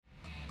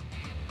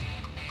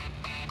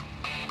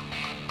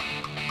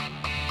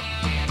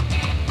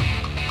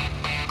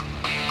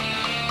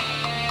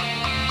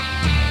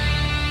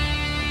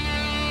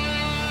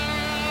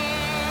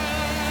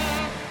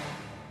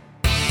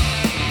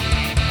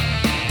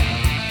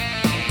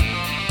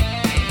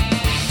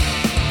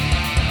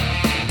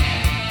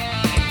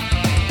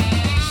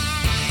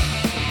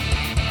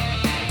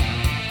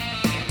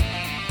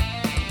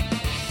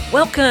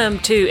Welcome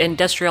to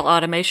Industrial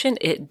Automation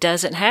It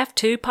Doesn't Have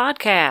to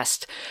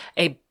podcast.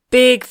 A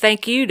big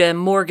thank you to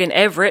Morgan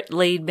Everett,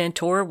 lead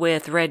mentor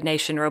with Red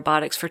Nation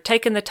Robotics, for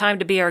taking the time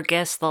to be our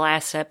guest the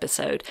last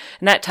episode.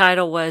 And that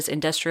title was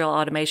Industrial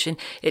Automation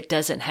It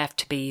Doesn't Have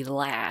to Be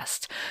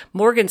Last.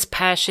 Morgan's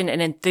passion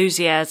and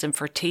enthusiasm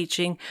for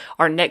teaching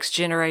our next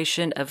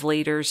generation of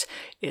leaders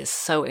is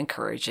so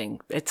encouraging.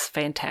 It's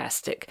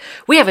fantastic.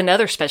 We have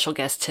another special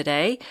guest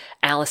today,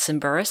 Allison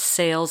Burris,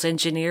 sales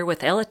engineer with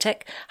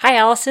Elitech. Hi,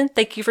 Allison.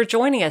 Thank you for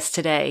joining us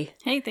today.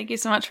 Hey, thank you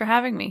so much for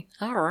having me.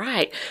 All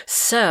right.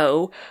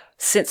 So,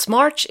 since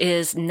March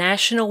is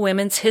National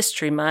Women's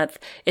History Month,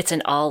 it's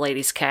an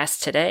all-ladies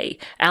cast today.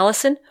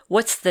 Allison,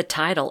 what's the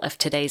title of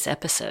today's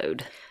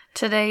episode?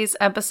 Today's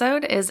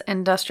episode is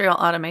Industrial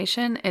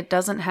Automation. It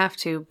doesn't have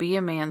to be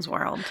a man's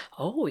world.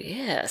 Oh,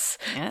 yes.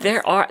 Yes.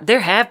 There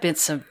have been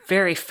some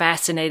very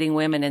fascinating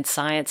women in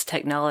science,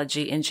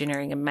 technology,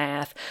 engineering, and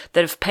math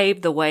that have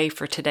paved the way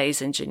for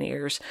today's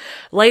engineers.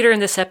 Later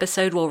in this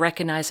episode, we'll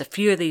recognize a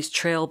few of these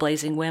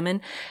trailblazing women.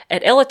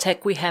 At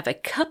Elitech, we have a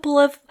couple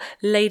of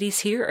ladies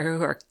here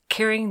who are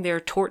carrying their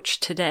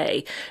torch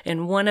today.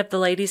 And one of the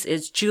ladies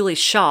is Julie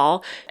Shaw,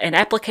 an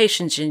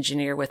applications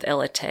engineer with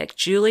Elitech.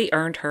 Julie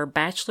earned her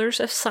Bachelor's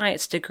of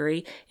Science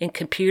degree in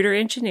computer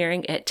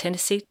engineering at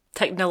Tennessee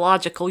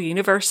Technological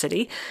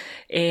University.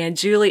 And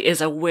Julie is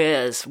a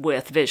whiz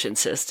with vision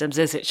systems,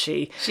 isn't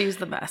she? She's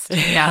the best.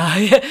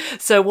 Yeah.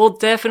 So we'll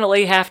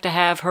definitely have to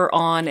have her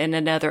on in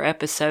another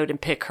episode and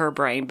pick her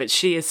brain. But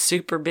she is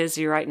super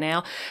busy right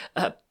now.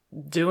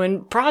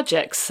 Doing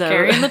projects. So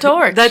carrying the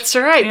torch. That's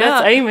right.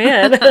 Yeah.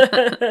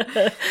 That's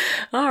amen.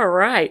 All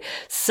right.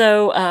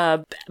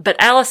 So, but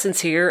Allison's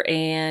here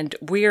and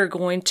we are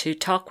going to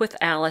talk with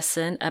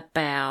Allison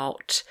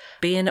about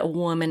being a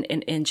woman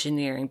in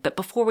engineering. But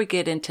before we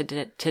get into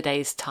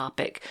today's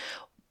topic,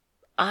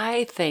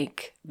 I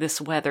think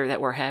this weather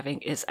that we're having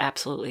is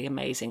absolutely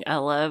amazing. I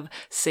love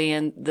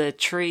seeing the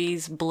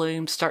trees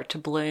start to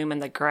bloom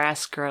and the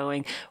grass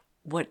growing.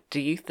 What do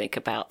you think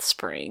about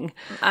spring?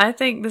 I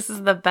think this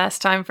is the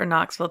best time for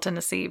Knoxville,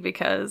 Tennessee,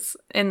 because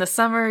in the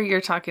summer, you're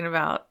talking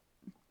about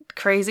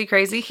crazy,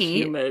 crazy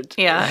heat. Humid.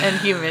 Yeah, and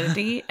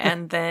humidity.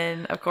 And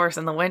then, of course,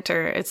 in the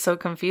winter, it's so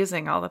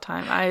confusing all the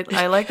time.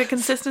 I like the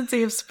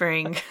consistency of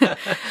spring.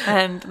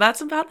 And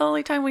that's about the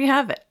only time we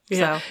have it.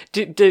 Yeah.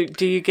 So,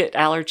 Do you get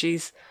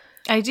allergies?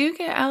 I do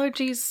get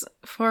allergies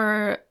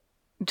for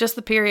just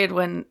the period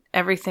when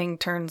everything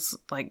turns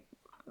like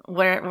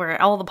where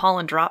all the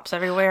pollen drops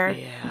everywhere.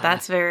 Yeah.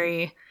 That's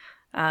very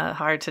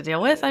hard to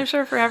deal with, I'm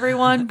sure, for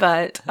everyone.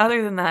 But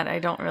other than that, I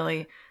don't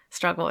really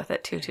struggle with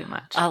it too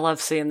much. I love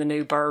seeing the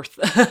new birth.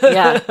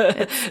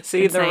 Yeah.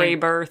 Seeing insane. the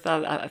rebirth.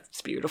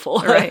 It's beautiful.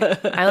 Right.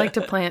 I like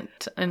to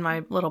plant in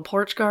my little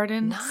porch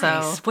garden. Nice.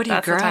 So What do you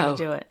that's grow? the time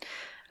to do it.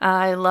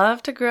 I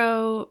love to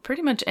grow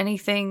pretty much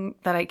anything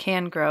that I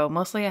can grow.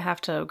 Mostly I have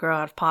to grow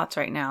out of pots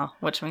right now,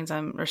 which means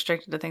I'm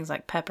restricted to things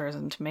like peppers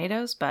and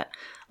tomatoes. But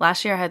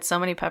last year I had so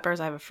many peppers,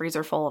 I have a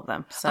freezer full of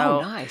them. So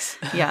nice.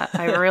 Yeah,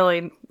 I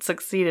really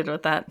succeeded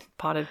with that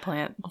potted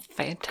plant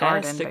Fantastic.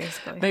 garden,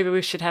 basically. Maybe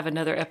we should have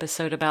another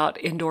episode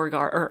about indoor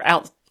or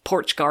out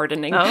porch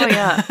gardening. Oh,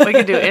 yeah. We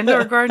can do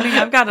indoor gardening.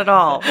 I've got it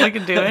all. We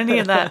can do any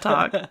of that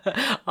talk.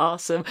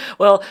 Awesome.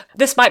 Well,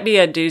 this might be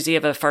a doozy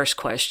of a first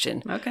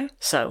question. Okay.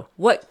 So,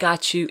 what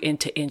got you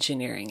into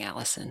engineering,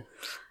 Allison?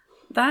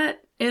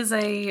 That is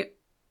a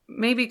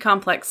maybe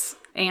complex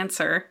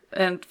answer.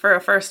 And for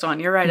a first one,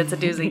 you're right, it's a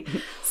doozy.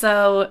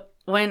 So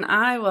when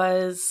I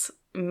was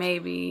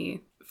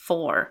maybe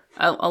 4,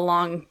 a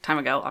long time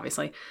ago,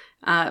 obviously,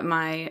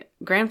 my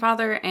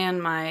grandfather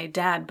and my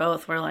dad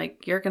both were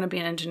like, you're going to be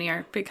an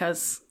engineer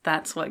because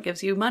that's what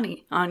gives you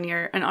money on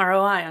an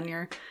ROI on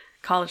your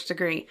college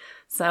degree.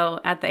 So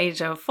at the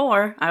age of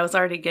 4, I was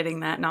already getting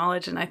that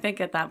knowledge. And I think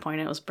at that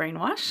point it was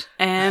brainwash.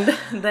 And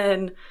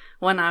then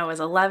when I was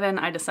 11,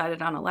 I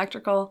decided on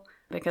electrical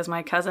because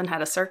my cousin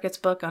had a circuits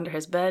book under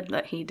his bed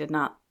that he did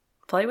not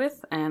play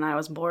with. And I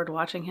was bored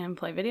watching him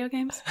play video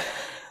games.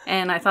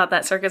 And I thought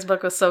that circuits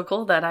book was so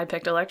cool that I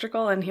picked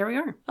electrical, and here we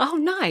are. Oh,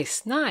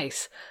 nice.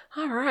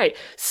 All right.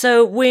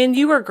 So when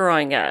you were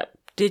growing up,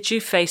 did you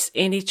face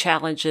any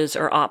challenges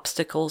or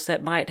obstacles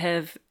that might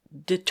have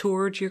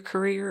detoured your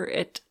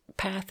career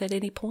path at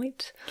any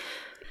point?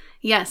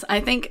 Yes, I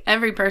think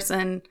every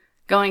person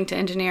going to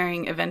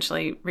engineering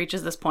eventually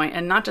reaches this point,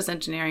 and not just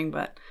engineering,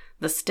 but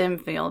the STEM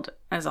field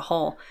as a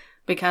whole,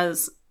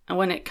 because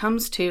when it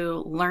comes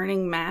to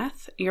learning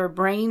math, your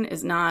brain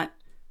is not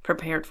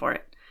prepared for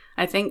it.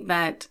 I think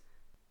that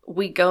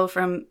we go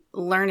from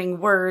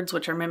learning words,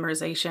 which are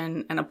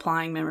memorization, and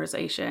applying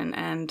memorization,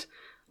 and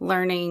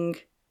learning,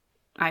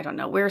 I don't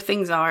know, where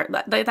things are.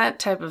 That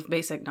type of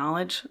basic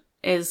knowledge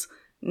is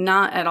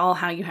not at all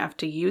how you have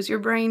to use your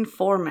brain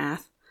for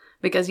math,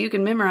 because you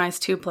can memorize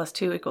 2 +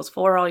 2 =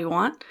 4 all you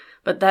want,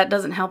 but that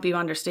doesn't help you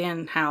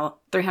understand how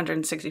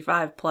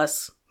 365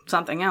 plus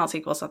something else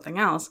equals something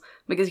else,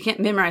 because you can't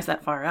memorize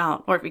that far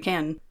out. Or if you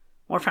can,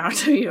 more power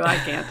to you, I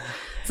can't.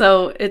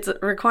 So it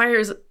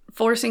requires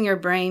forcing your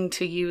brain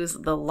to use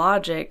the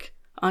logic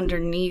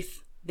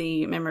underneath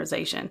the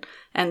memorization.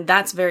 And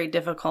that's very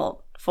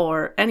difficult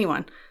for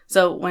anyone.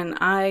 So when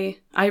I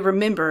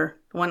remember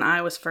when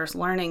I was first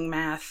learning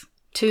math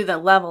to the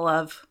level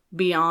of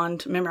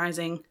beyond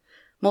memorizing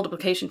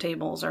multiplication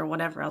tables or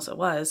whatever else it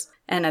was.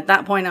 And at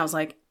that point I was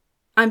like,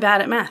 I'm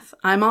bad at math.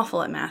 I'm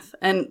awful at math.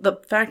 And the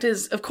fact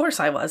is, of course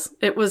I was.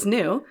 It was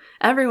new.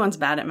 Everyone's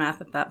bad at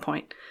math at that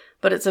point.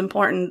 But it's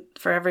important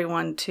for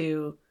everyone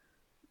to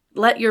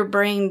let your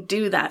brain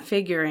do that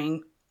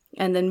figuring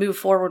and then move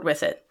forward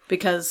with it.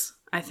 Because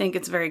I think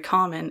it's very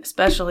common,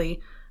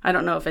 especially, I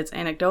don't know if it's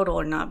anecdotal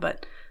or not,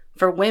 but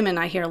for women,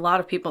 I hear a lot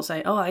of people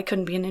say, oh, I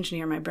couldn't be an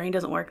engineer. My brain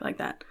doesn't work like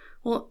that.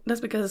 Well, that's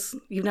because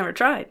you've never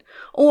tried.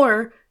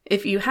 Or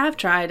if you have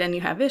tried and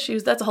you have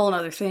issues, that's a whole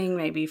other thing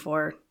maybe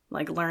for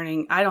like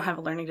learning. I don't have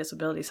a learning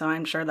disability, so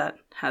I'm sure that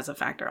has a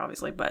factor,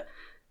 obviously. But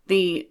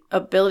the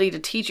ability to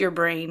teach your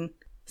brain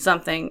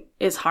something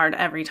is hard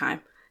every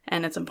time,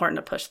 and it's important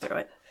to push through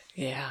it.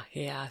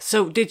 Yeah.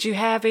 So did you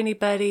have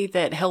anybody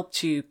that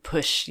helped you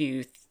push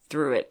you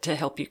through it to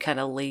help you kind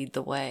of lead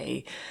the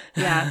way?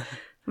 Yeah.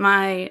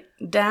 My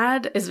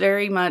dad is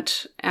very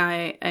much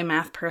a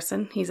math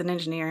person. He's an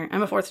engineer.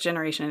 I'm a 4th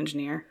generation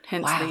engineer,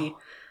 hence the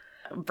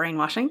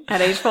brainwashing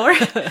at age 4.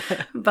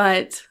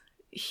 But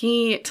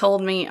he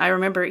told me, I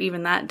remember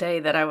even that day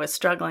that I was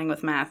struggling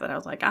with math, that I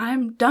was like,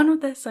 I'm done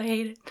with this. I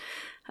hate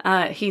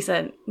it. He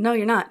said, no,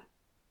 you're not.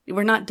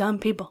 We're not dumb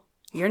people.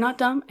 You're not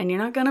dumb, and you're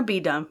not going to be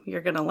dumb.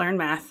 You're going to learn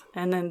math.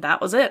 And then that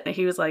was it.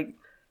 He was like,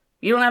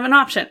 you don't have an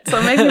option.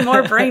 So maybe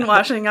more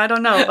brainwashing, I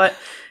don't know. But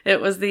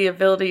it was the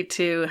ability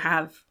to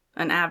have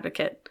an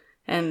advocate.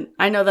 And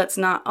I know that's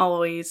not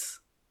always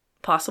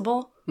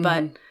possible,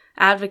 but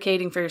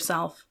advocating for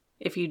yourself,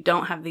 if you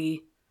don't have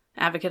the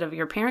advocate of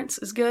your parents,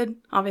 is good,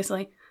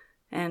 obviously.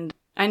 And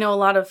I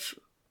know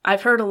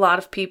I've heard a lot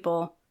of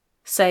people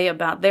say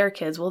about their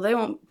kids, well, they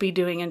won't be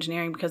doing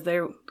engineering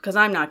because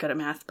I'm not good at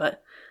math,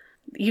 but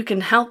you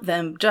can help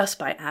them just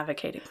by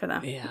advocating for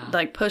them. Yeah.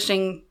 Like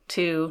pushing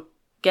to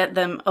get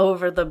them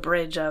over the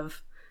bridge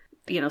of,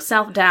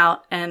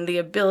 self-doubt and the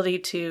ability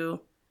to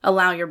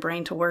allow your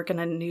brain to work in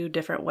a new,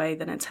 different way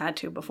than it's had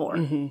to before.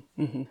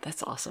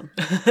 That's awesome.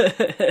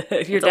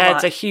 Your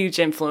dad's a huge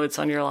influence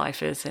on your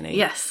life, isn't he?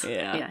 Yes.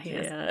 Yeah, he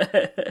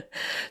is.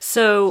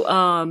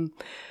 So,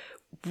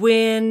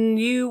 when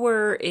you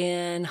were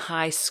in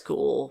high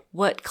school,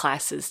 what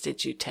classes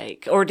did you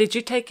take? Or did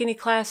you take any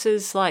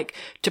classes like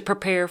to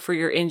prepare for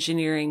your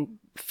engineering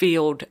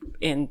field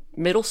in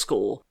middle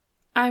school?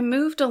 I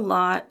moved a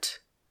lot,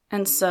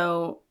 and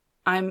so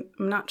I'm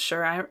not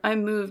sure. I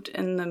moved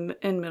in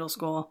middle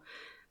school.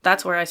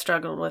 That's where I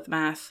struggled with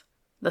math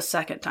the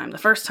second time. The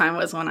first time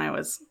was when I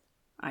was,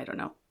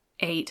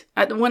 8.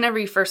 Whenever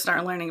you first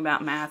start learning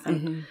about math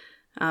and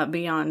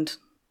beyond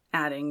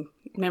adding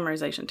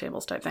memorization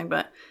tables type thing.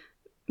 But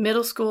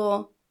middle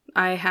school,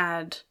 I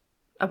had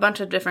a bunch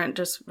of different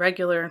just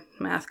regular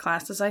math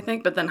classes, I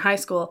think. But then high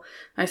school,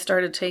 I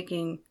started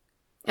taking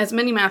as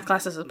many math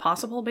classes as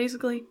possible,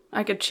 basically.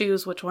 I could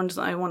choose which ones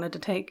I wanted to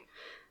take.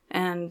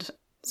 And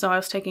so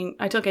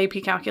I took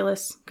AP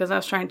Calculus because I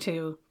was trying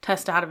to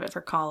test out of it for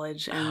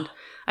college. And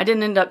I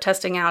didn't end up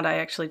testing out. I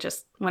actually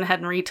just went ahead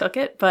and retook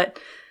it. But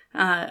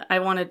I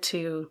wanted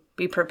to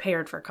be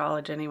prepared for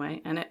college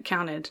anyway. And it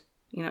counted,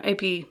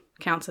 AP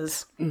counts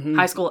as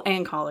high school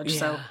and college. Yeah.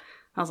 So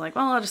I was like,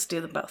 well, I'll just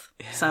do them both.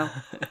 Yeah. So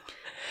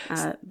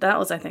that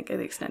was, I think, the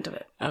extent of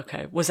it.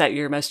 Okay. Was that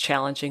your most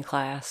challenging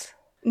class?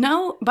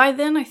 No, by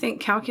then I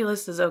think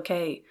calculus is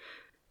okay.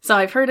 So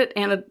I've heard it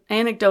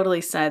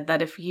anecdotally said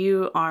that if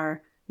you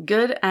are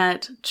good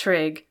at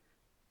trig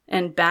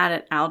and bad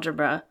at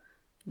algebra,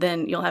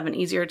 then you'll have an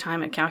easier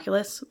time at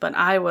calculus. But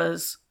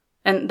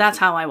and that's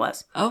how I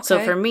was. Okay. So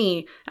for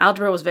me,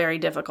 algebra was very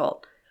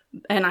difficult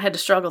and I had to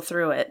struggle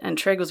through it, and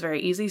trig was very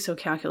easy, so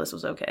calculus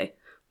was okay.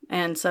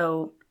 And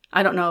so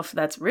I don't know if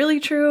that's really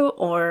true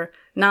or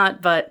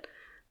not, but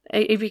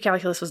AP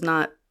Calculus was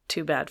not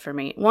too bad for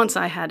me once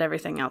I had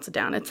everything else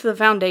down. It's the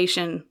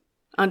foundation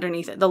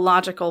underneath it, the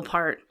logical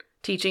part,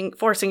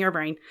 forcing your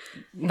brain.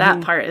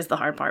 That part is the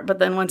hard part. But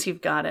then once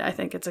you've got it, I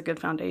think it's a good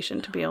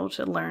foundation to be able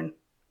to learn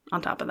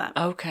on top of that.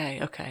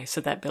 Okay.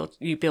 So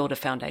you build a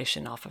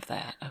foundation off of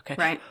that. Okay.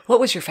 Right. What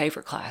was your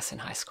favorite class in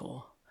high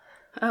school?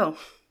 Oh,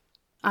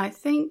 I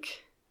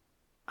think,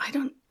 I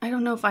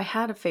don't know if I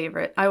had a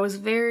favorite. I was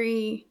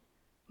very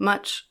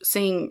much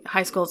seeing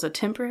high school as a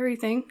temporary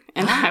thing,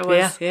 and I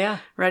was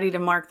ready to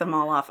mark them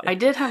all off. I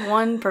did have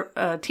one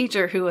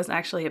teacher who was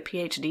actually a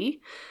PhD,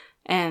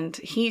 and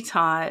he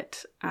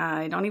taught,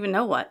 I don't even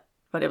know what,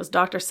 but it was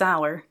Dr.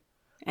 Sauer,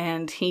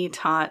 and he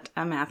taught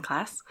a math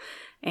class,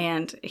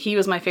 and he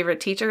was my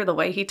favorite teacher. The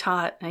way he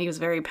taught, and he was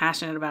very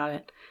passionate about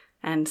it,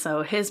 and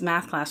so his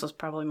math class was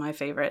probably my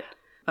favorite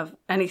of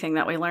anything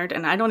that we learned,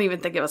 and I don't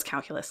even think it was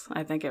calculus.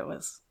 I think it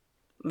was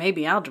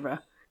maybe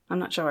algebra. I'm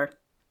not sure.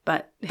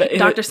 But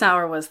Dr.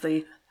 Sauer was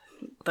the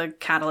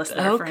catalyst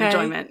there for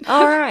enjoyment.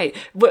 All right.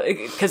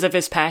 Because of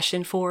his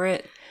passion for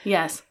it?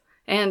 Yes.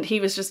 And he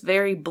was just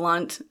very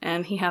blunt,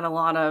 and he had a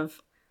lot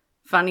of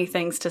funny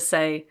things to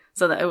say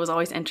so that it was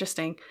always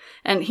interesting.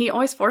 And he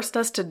always forced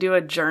us to do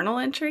a journal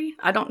entry.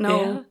 I don't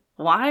know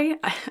why.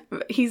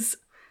 He's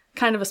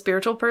kind of a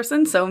spiritual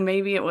person, so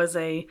maybe it was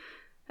an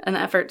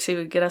effort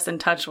to get us in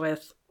touch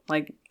with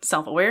like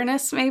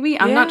self-awareness, maybe.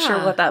 I'm not sure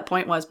what that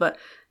point was, but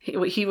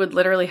he would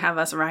literally have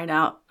us write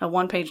out a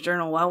 1-page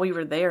journal while we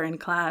were there in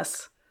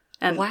class.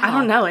 And I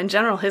don't know, in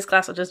general, his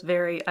class was just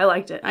I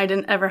liked it. I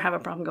didn't ever have a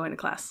problem going to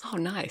class. Oh,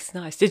 nice.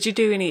 Did you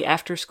do any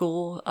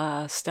after-school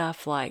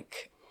stuff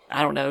like,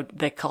 I don't know,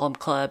 they call them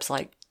clubs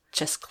like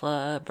chess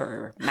club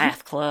or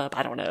math club?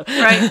 I don't know.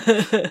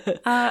 Right.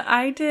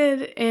 I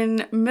did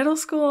in middle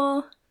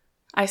school,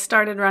 I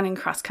started running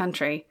cross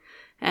country.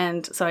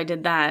 And so I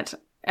did that.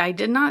 I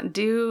did not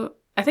do,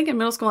 I think in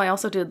middle school I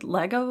also did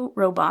Lego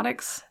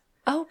robotics.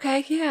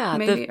 Okay, yeah.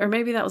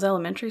 Maybe that was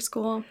elementary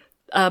school.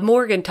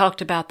 Morgan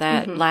talked about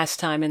that last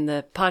time in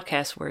the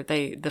podcast where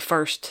the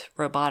first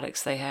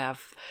robotics, they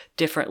have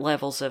different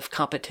levels of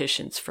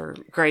competitions for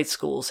grade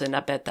schools, and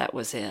I bet that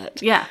was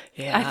it. Yeah.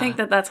 I think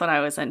that's what I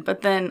was in.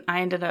 But then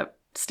I ended up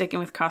sticking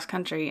with cross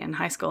country in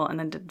high school and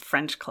then did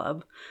French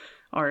club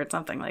or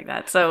something like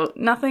that. So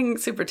nothing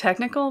super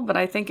technical, but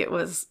I think it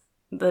was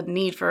the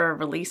need for a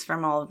release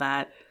from all of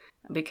that,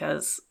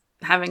 because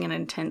having an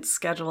intense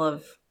schedule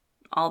of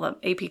all the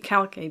AP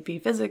Calc,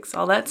 AP Physics,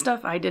 all that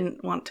stuff, I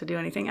didn't want to do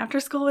anything after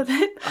school with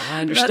it.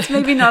 I understand. That's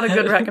maybe not a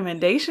good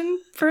recommendation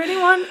for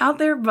anyone out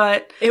there,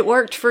 but it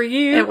worked for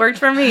you. It worked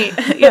for me.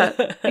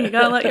 Yeah. You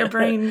gotta let your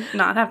brain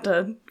not have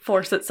to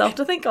force itself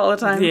to think all the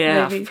time.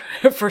 Yeah, maybe.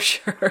 For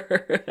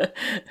sure.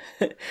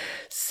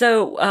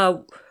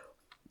 So,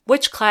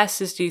 which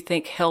classes do you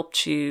think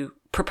helped you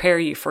prepare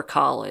you for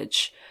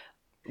college?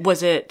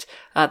 Was it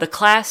the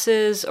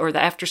classes or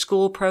the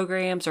after-school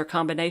programs or a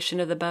combination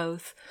of the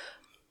both?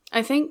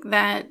 I think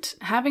that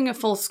having a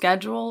full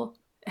schedule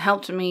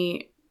helped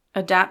me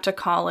adapt to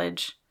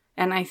college,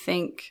 and I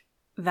think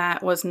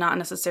that was not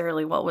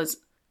necessarily what was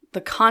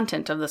the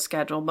content of the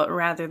schedule, but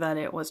rather that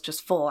it was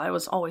just full. I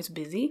was always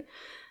busy,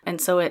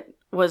 and so it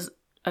was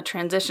a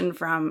transition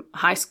from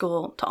high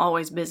school to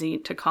always busy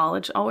to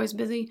college always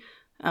busy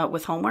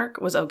with homework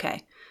was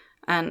okay.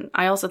 And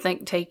I also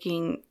think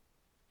taking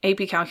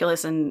AP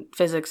Calculus and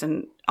Physics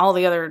and all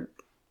the other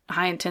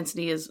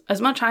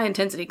as much high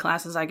intensity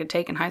classes I could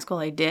take in high school,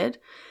 I did.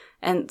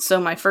 And so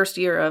my first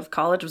year of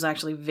college was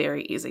actually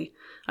very easy.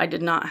 I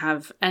did not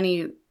have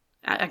any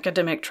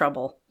academic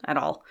trouble at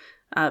all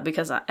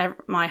because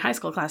my high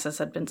school classes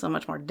had been so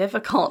much more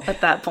difficult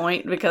at that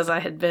point because I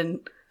had been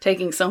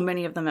taking so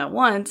many of them at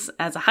once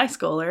as a high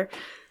schooler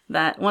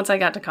that once I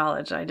got to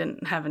college, I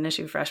didn't have an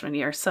issue freshman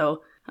year.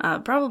 So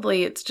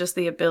probably it's just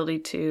the ability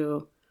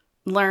to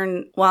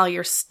learn while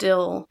you're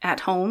still at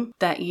home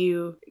that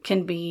you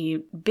can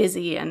be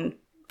busy and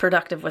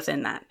productive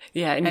within that.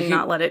 Yeah. And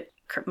not let it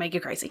make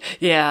you crazy.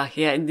 Yeah.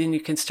 And then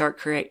you can start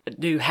create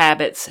new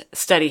habits,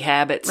 study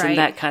habits, and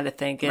that kind of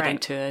thing. Get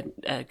into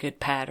a good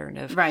pattern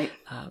of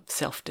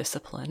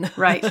self-discipline.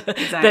 Right.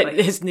 Exactly. That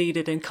is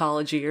needed in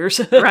college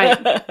years.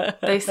 Right.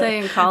 They say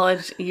in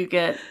college you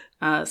get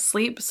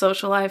sleep,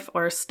 social life,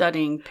 or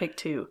studying, pick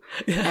two.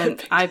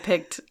 And I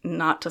picked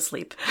not to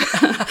sleep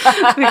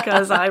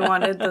because I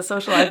wanted the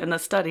social life and the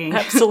studying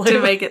to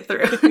make it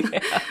through.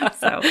 Yeah.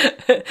 So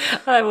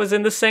I was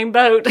in the same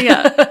boat.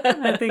 Yeah.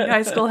 I think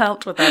high school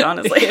helped with that,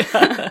 honestly.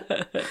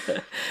 Yeah.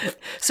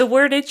 So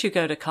where did you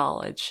go to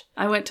college?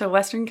 I went to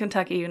Western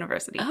Kentucky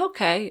University.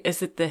 Okay.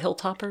 Is it the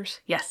Hilltoppers?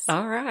 Yes.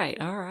 All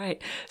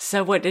right.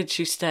 So what did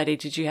you study?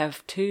 Did you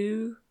have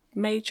two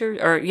major,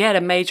 or you had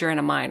a major and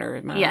a minor?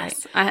 Am I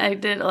yes, right? I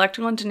did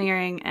electrical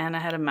engineering and I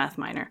had a math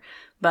minor,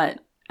 but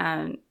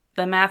the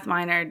math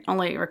minor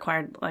only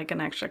required like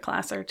an extra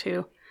class or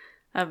two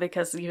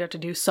because you have to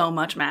do so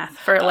much math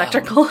for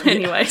electrical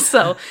anyway.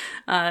 So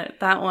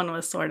that one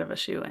was sort of a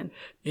shoo-in.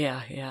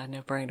 Yeah,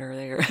 no brainer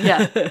there.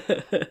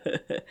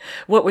 Yeah.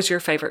 What was your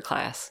favorite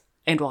class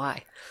and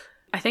why?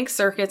 I think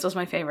circuits was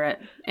my favorite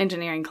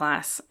engineering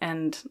class,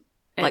 and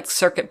like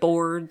circuit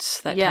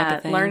boards, that type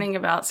of thing. Yeah, learning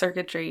about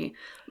circuitry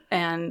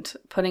and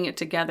putting it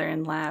together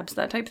in labs,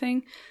 that type of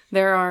thing.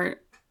 There are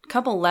a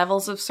couple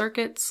levels of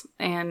circuits,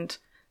 and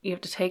you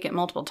have to take it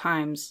multiple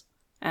times.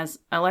 As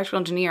an electrical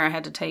engineer, I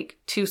had to take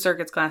 2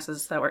 circuits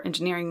classes that were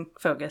engineering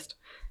focused,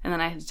 and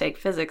then I had to take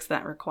physics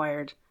that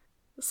required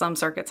some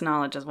circuits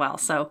knowledge as well.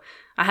 So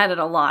I had it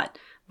a lot,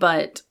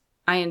 but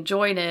I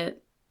enjoyed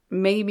it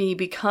maybe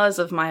because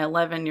of my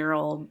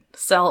 11-year-old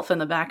self in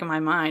the back of my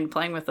mind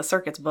playing with the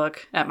circuits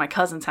book at my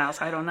cousin's house.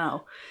 I don't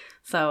know.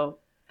 So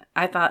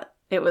I thought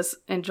it was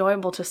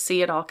enjoyable to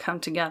see it all come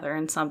together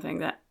in something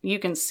that you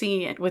can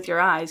see it with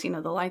your eyes, the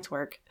lights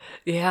work.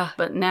 Yeah.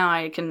 But now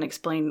I can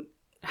explain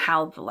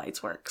how the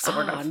lights work,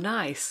 sort of.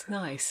 Nice.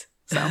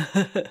 So,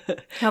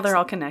 how they're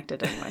all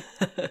connected anyway.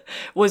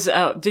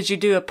 Did you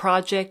do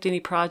any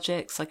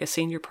projects, like a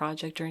senior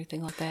project or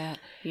anything like that?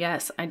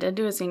 Yes, I did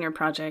do a senior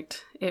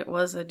project. It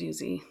was a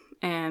doozy,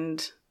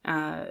 and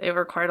it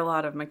required a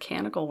lot of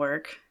mechanical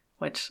work,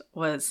 which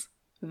was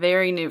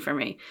very new for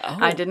me. Oh.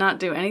 I did not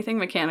do anything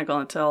mechanical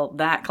until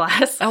that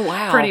class. Oh,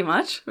 wow. Pretty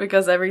much,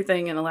 because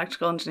everything in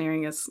electrical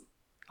engineering is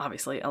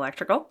obviously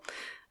electrical.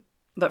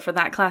 But for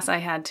that class, I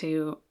had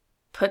to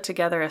put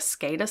together a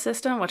SCADA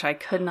system, which I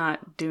could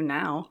not do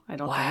now, I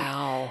don't think.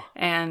 Wow.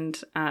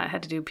 And I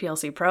had to do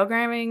PLC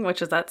programming,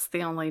 that's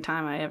the only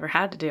time I ever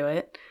had to do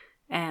it.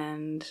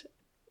 And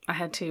I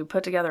had to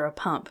put together a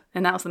pump,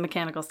 and that was the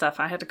mechanical stuff.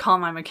 I had to call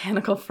my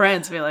mechanical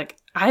friends and be like,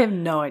 I have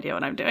no idea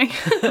what I'm doing.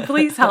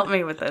 Please help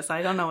me with this.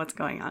 I don't know what's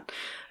going on.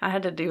 I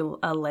had to do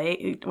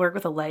work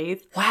with a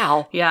lathe.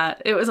 Wow. Yeah,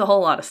 it was a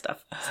whole lot of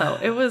stuff. So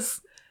it was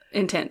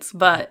intense,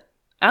 but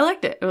I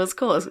liked it. It was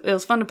cool. It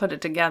was fun to put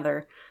it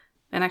together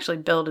and actually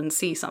build and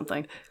see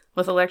something.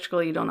 With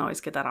electrical, you don't always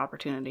get that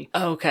opportunity.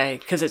 Okay,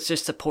 because it's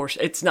just a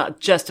portion. It's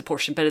not just a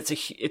portion, but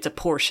it's a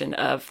portion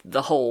of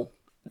the whole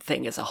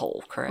thing as a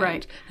whole, correct?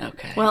 Right.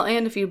 Okay. Well,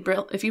 and if you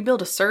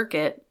build a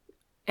circuit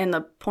and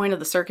the point of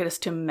the circuit is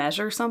to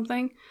measure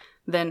something,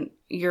 then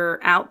your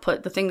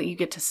output, the thing that you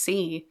get to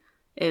see,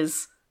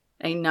 is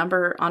a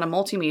number on a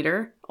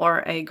multimeter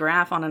or a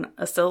graph on an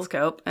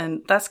oscilloscope,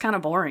 and that's kind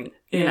of boring,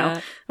 you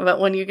know. But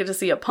when you get to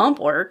see a pump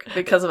work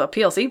because of a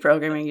PLC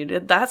programming you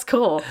did, that's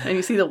cool. And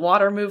you see the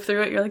water move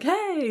through it, you're like,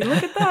 hey,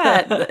 look at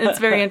that. It's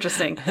very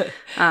interesting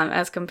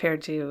as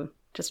compared to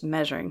just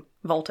measuring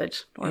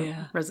voltage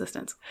or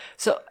resistance.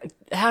 So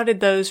how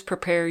did those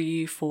prepare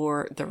you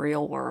for the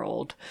real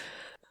world?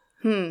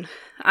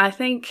 I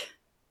think,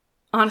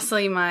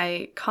 honestly,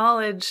 my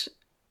college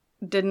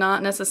did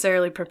not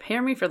necessarily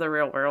prepare me for the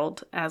real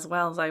world as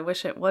well as I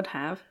wish it would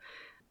have.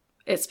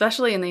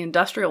 Especially in the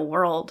industrial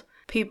world,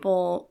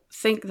 people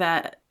think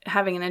that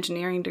having an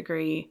engineering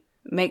degree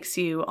makes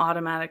you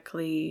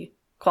automatically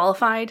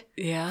qualified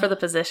for the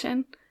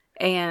position.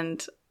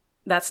 And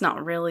that's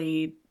not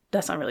really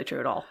true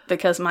at all.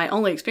 Because my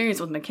only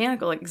experience with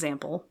mechanical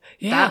example,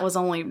 that was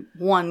only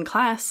one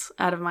class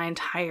out of my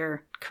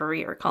entire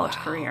college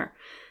career.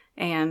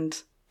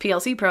 And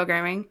PLC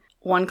programming,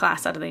 one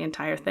class out of the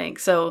entire thing.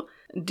 So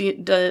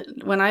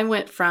when I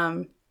went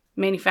from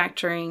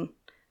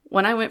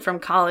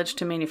college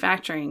to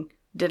manufacturing,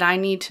 did I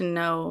need to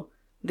know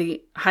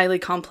the highly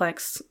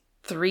complex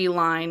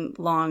 3-line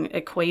long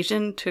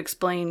equation to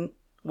explain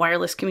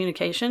wireless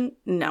communication?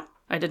 No,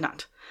 I did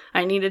not.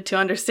 I needed to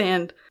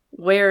understand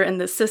where in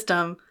the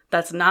system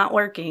that's not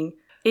working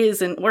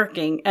isn't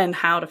working and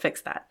how to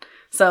fix that.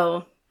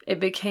 So it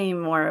became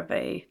more of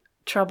a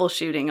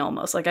troubleshooting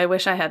almost. Like, I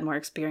wish I had more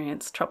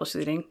experience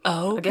troubleshooting.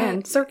 Oh, okay.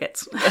 Again,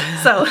 circuits.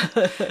 So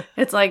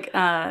it's like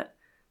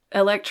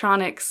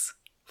electronics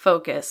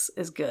focus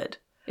is good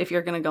if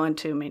you're going to go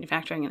into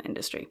manufacturing and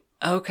industry.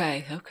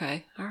 Okay.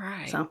 All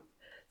right.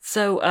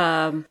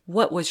 So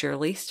what was your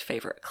least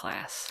favorite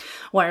class?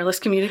 Wireless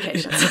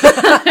communications.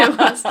 It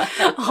was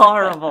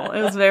horrible.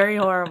 It was very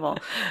horrible.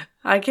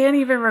 I can't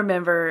even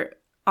remember,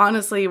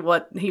 honestly,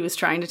 what he was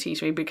trying to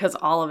teach me because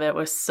all of it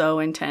was so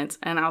intense.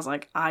 And I was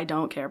like, I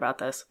don't care about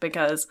this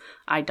because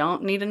I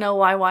don't need to know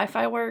why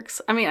Wi-Fi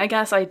works. I mean, I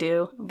guess I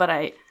do, but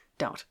I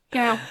don't.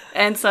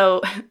 And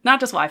so, not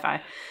just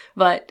Wi-Fi,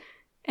 but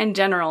in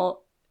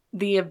general,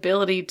 the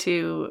ability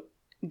to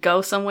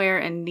go somewhere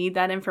and need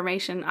that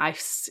information, I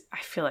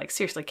feel like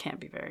seriously can't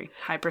be very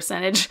high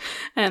percentage.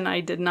 And I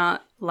did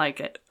not like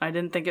it. I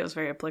didn't think it was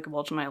very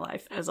applicable to my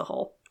life as a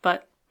whole.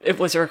 But it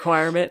was a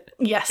requirement?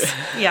 Yes.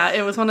 Yeah,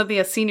 it was one of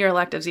the senior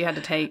electives you had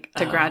to take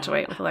to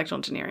graduate with electrical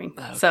engineering.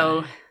 Okay.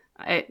 So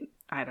I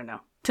don't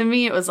know. To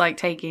me, it was like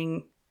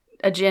taking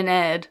a gen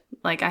ed.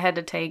 Like I had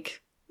to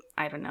take,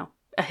 I don't know,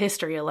 a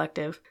history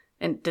elective.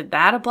 And did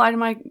that apply to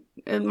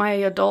my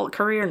adult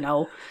career?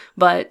 No.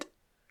 But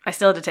I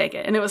still had to take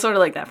it. And it was sort of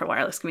like that for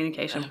wireless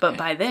communication. Okay. But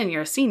by then,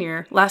 you're a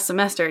senior last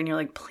semester, and you're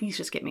like, please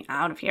just get me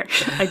out of here.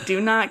 I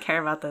do not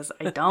care about this.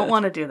 I don't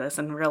want to do this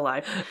in real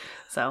life.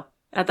 So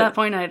at that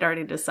point, I had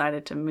already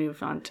decided to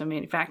move on to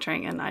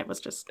manufacturing, and I was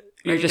just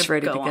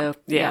ready to go.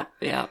 Yeah.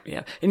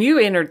 And you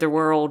entered the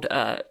world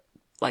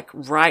like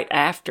right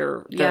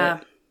after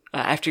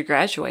after you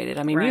graduated.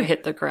 I mean, you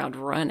hit the ground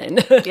running.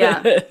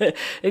 Yeah.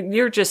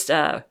 You're just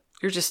a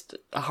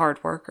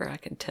hard worker. I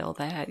can tell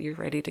that. You're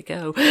ready to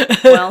go.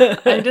 Well,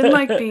 I didn't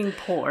like being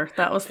poor.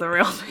 That was the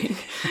real thing.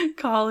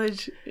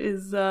 College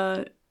is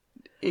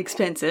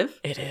expensive.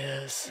 It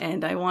is.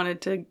 And I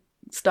wanted to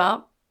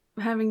stop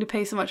having to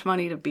pay so much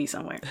money to be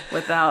somewhere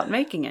without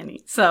making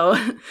any. So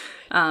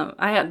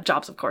I had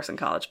jobs, of course, in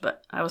college,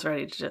 but I was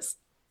ready to just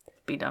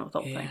be done with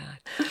the whole thing.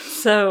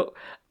 So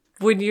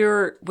when you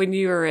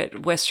were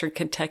at Western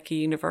Kentucky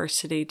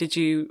University, did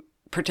you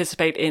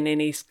participate in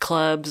any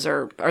clubs,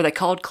 or are they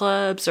called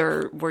clubs,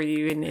 or were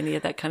you in any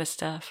of that kind of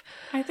stuff?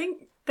 I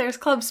think there's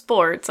club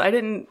sports. I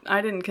didn't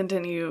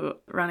continue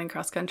running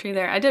cross country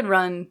there. I did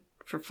run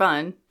for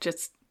fun,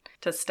 just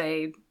to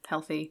stay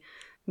healthy,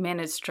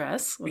 manage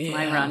stress with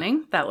my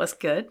running. That was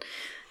good.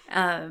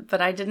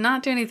 But I did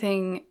not do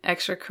anything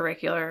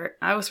extracurricular.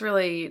 I was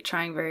really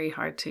trying very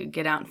hard to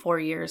get out in 4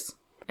 years.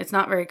 It's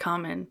not very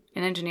common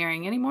in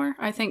engineering anymore,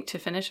 I think, to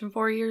finish in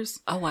 4 years.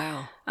 Oh,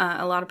 wow.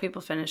 A lot of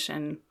people finish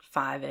in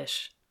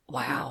 5-ish.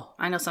 Wow.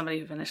 I know somebody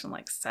who finished in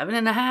like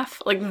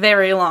 7.5, like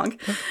very long.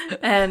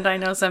 And I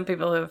know some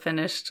people who have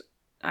finished,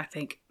 I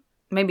think,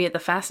 maybe at the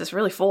fastest,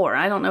 really 4.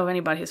 I don't know of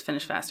anybody who's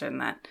finished faster than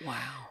that. Wow.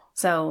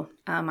 So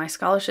my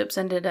scholarships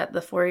ended at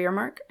the 4-year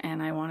mark,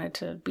 and I wanted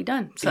to be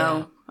done.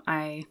 So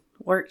I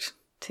worked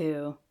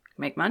to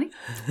make money,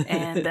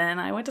 and then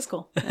I went to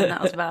school, and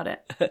that was about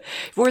it.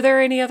 Were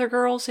there any other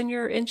girls in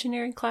your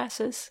engineering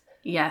classes?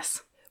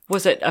 Yes.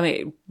 What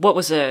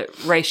was the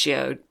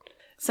ratio?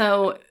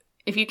 So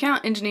if you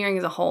count engineering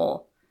as a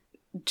whole,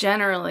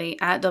 generally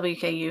at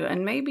WKU,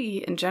 and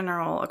maybe in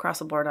general across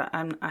the board,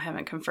 I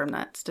haven't confirmed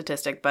that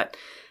statistic, but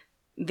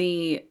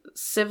the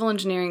civil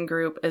engineering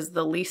group is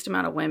the least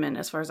amount of women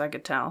as far as I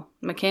could tell.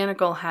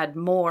 Mechanical had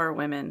more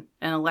women,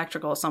 and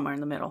electrical is somewhere in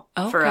the middle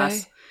for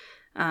us.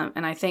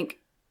 And I think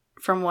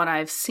from what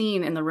I've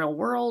seen in the real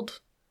world,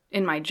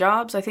 in my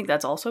jobs, I think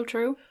that's also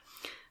true.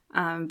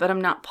 But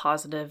I'm not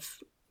positive,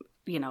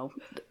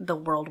 the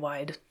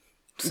worldwide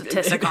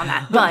statistic on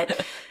that.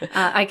 But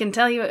I can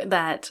tell you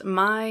that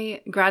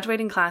my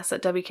graduating class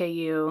at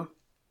WKU,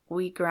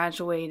 we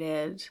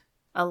graduated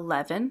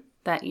 11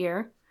 that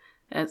year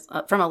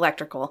from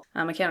electrical.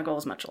 Mechanical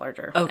was much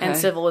larger. Okay. And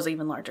civil was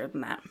even larger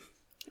than that.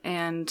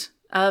 And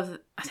I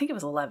think it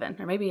was 11,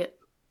 or maybe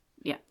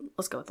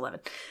let's go with 11.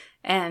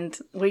 And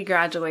we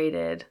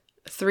graduated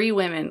 3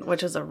 women,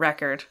 which is a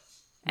record.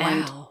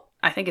 And wow.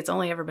 I think it's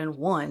only ever been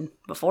 1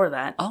 before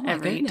that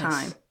every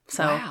time.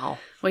 So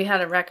we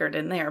had a record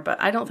in there,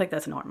 but I don't think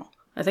that's normal.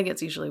 I think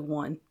it's usually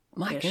 1.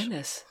 My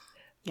goodness.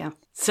 Yeah.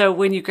 So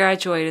when you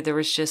graduated,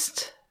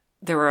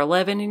 there were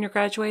 11 in your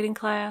graduating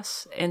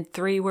class and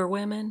 3 were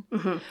women.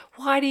 Mm-hmm.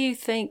 Why do you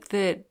think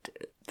that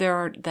there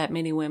are that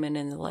many women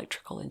in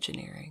electrical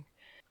engineering?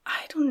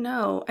 I don't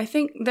know. I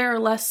think there are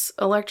less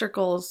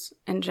electricals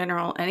in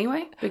general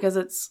anyway, because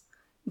it's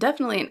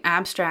definitely an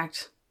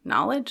abstract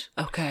knowledge.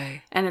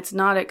 Okay. And it's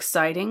not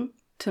exciting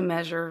to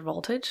measure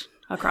voltage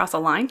across a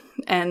line,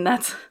 and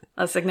that's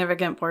a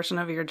significant portion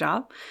of your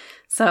job.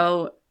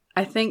 So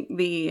I think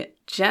the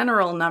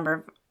general number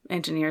of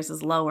engineers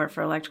is lower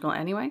for electrical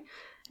anyway.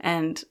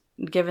 And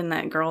given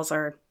that girls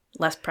are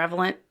less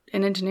prevalent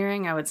in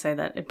engineering, I would say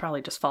that it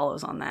probably just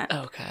follows on that.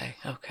 Okay.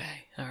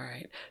 All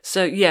right.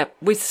 So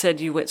we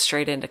said you went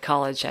straight into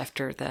college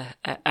after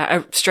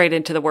straight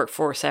into the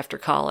workforce after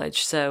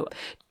college. So,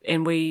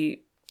 and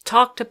we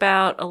talked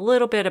a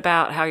little bit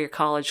about how your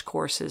college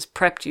courses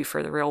prepped you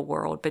for the real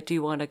world, but do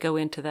you want to go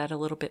into that a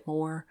little bit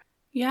more?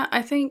 Yeah,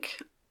 I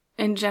think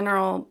in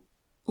general,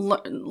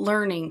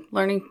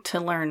 learning to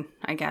learn,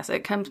 I guess.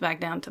 It comes back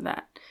down to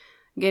that.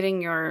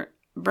 Getting your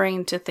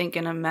brain to think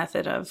in a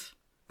method of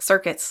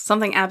circuits,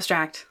 something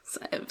abstract.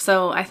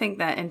 So I think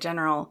that in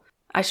general,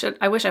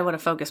 I wish I would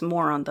have focused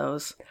more on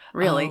those,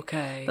 really.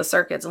 Okay. The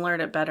circuits, and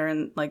learned it better,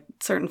 and like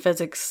certain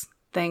physics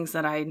things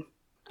that I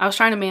was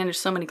trying to manage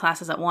so many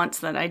classes at once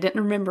that I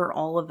didn't remember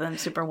all of them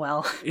super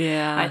well.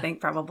 Yeah. I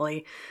think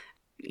probably,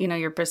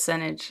 your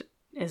percentage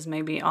is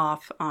maybe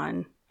off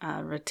on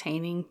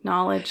retaining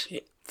knowledge.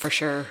 For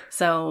sure.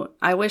 So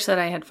I wish that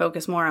I had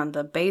focused more on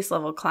the base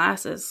level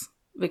classes,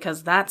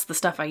 because that's the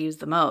stuff I use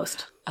the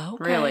most.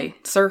 Okay. Really.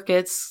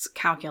 Circuits,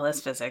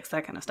 calculus, physics,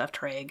 that kind of stuff,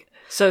 trig.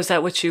 So is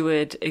that what you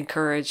would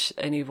encourage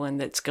anyone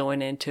that's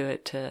going into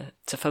it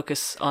to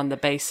focus on the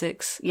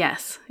basics?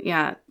 Yes.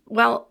 Yeah.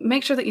 Well,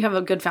 make sure that you have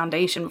a good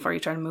foundation before you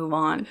try to move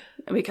on,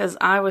 because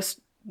I was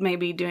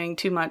maybe doing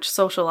too much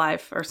social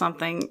life or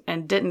something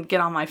and didn't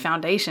get on my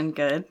foundation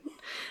good.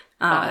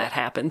 That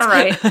happens.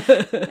 Right.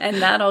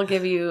 And that'll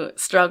give you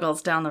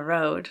struggles down the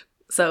road.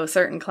 So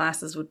certain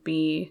classes would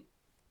be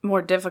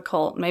more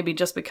difficult, maybe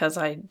just because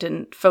I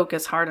didn't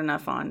focus hard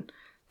enough on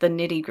the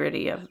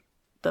nitty-gritty of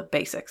the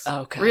basics.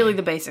 Okay. Really,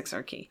 the basics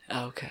are key.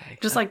 Okay.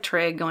 Just like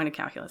trig, going to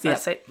calculus.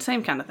 That's the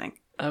same kind of thing.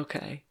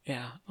 Okay.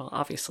 Yeah. Well,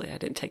 obviously, I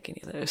didn't take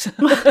any of those.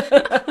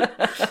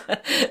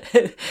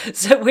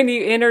 So when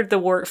you entered the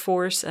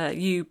workforce,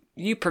 you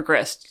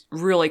progressed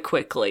really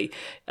quickly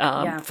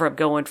from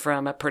going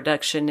from a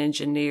production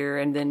engineer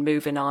and then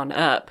moving on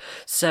up.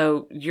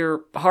 So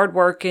you're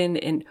hardworking.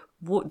 And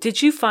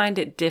did you find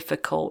it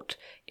difficult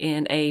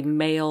in a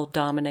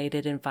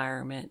male-dominated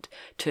environment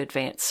to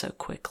advance so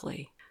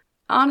quickly?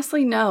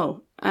 Honestly,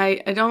 no. I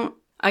don't.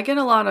 I get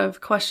a lot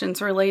of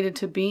questions related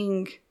to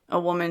being a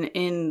woman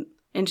in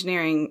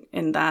engineering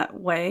in that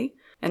way,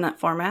 in that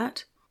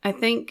format. I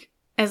think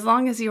as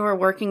long as you are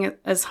working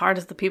as hard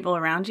as the people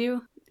around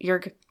you, you're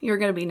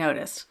going to be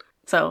noticed.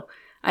 So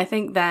I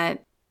think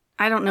that,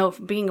 I don't know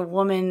if being a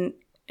woman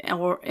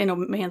or in a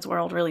man's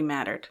world really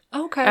mattered.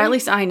 Okay. Or at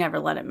least I never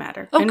let it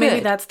matter. Oh, and good. maybe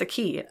that's the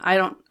key.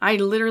 I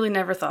literally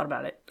never thought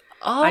about it.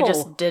 Oh. I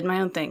just did my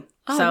own thing.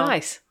 Oh, so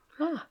nice.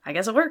 I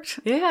guess it worked.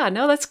 Yeah,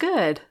 no, that's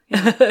good.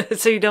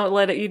 So you don't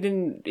let it,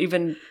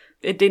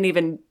 it didn't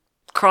even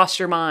cross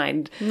your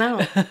mind.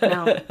 No.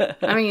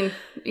 I mean,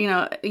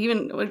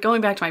 even going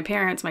back to my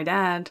parents, my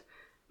dad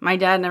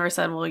never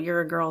said, well,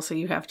 you're a girl, so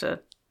you have to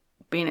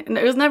be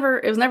it was never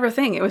a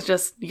thing. It was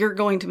just, you're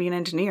going to be an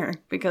engineer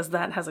because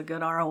that has a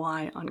good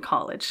ROI on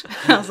college.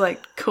 I was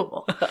like,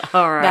 cool.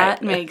 All right.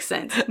 That makes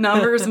sense.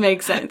 Numbers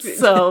make sense.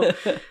 So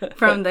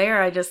from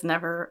there, I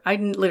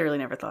literally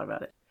never thought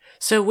about it.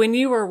 So when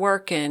you were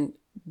working,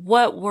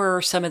 what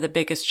were some of the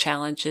biggest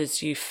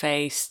challenges you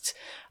faced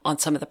on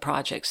some of the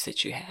projects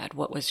that you had?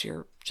 What was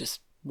your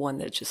just one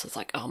that just was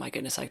like, oh my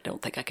goodness, I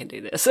don't think I can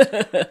do this?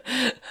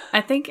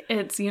 I think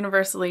it's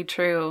universally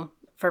true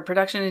for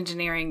production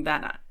engineering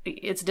that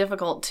it's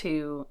difficult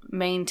to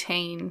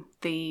maintain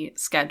the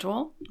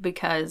schedule,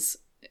 because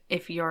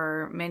if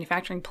your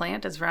manufacturing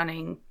plant is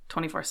running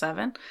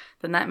 24/7,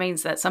 then that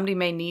means that somebody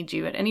may need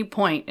you at any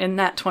point in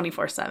that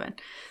 24/7.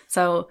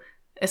 So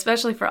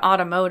especially for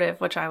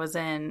automotive, which I was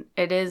in,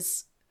 it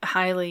is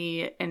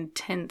highly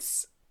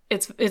intense.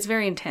 It's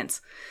very intense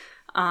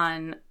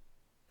on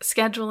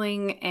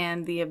scheduling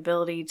and the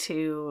ability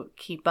to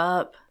keep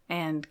up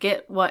and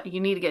get what you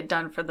need to get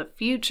done for the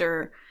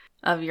future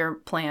of your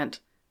plant,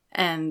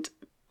 and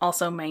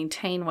also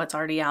maintain what's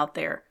already out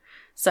there.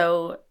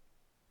 So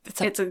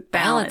it's a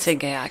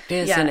balancing act,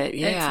 isn't it?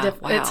 Yeah.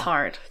 It's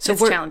hard. So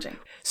it's challenging.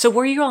 So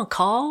were you on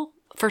call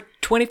for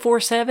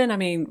 24/7? I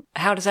mean,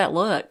 how does that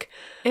look?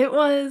 It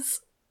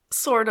was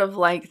sort of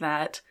like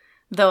that,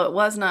 though it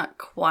was not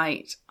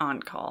quite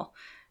on call.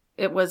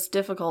 It was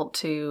difficult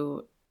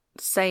to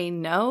say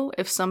no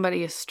if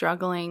somebody is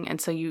struggling, and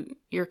so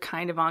you're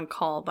kind of on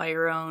call by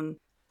your own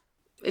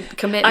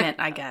commitment,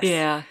 I guess.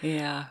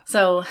 Yeah.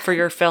 So for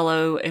your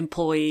fellow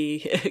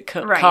employee,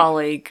 right,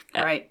 colleague,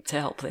 right, to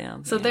help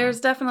them. So there's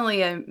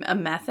definitely a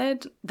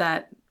method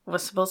that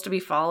was supposed to be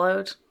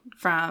followed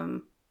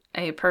from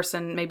a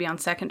person maybe on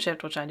second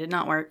shift, which I did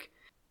not work,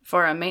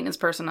 for a maintenance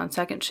person on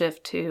second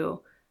shift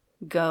to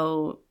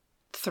go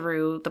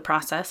through the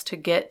process to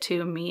get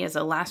to me as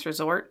a last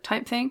resort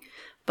type thing.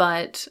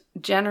 But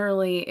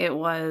generally it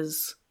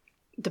was,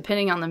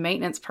 depending on the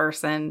maintenance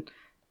person,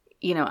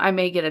 I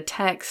may get a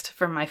text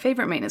from my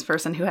favorite maintenance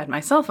person who had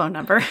my cell phone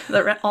number.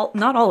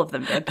 Not all of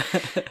them did.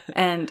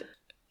 And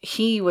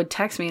he would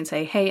text me and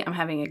say, hey, I'm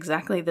having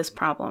exactly this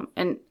problem.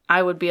 And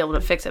I would be able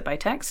to fix it by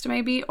text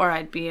maybe, or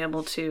I'd be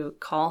able to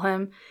call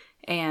him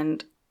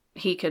and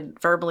he could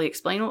verbally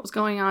explain what was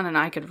going on and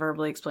I could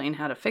verbally explain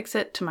how to fix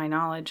it to my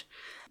knowledge.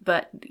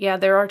 But yeah,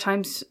 there are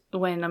times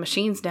when a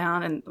machine's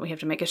down and we have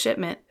to make a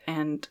shipment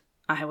and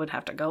I would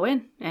have to go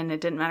in, and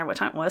it didn't matter what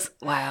time it was.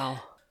 Wow.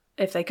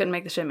 If they couldn't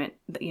make the shipment,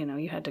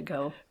 you had to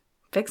go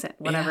fix it,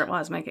 whatever it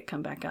was, make it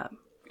come back up.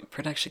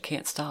 Production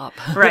can't stop.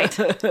 Right.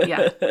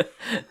 Yeah.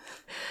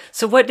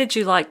 So what did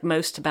you like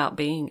most about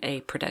being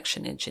a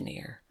production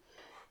engineer?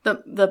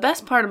 The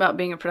best part about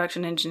being a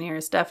production engineer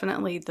is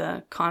definitely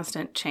the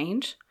constant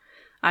change.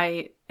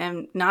 I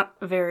am not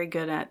very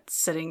good at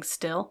sitting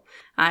still.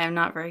 I am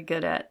not very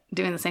good at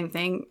doing the same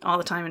thing all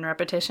the time in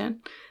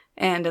repetition.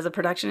 And as a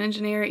production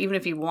engineer, even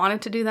if you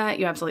wanted to do that,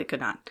 you absolutely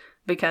could not.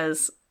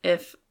 Because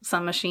if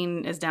some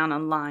machine is down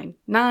on line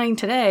 9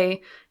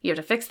 today, you have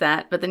to fix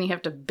that, but then you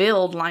have to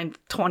build line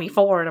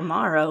 24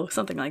 tomorrow,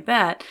 something like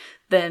that,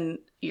 then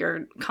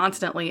you're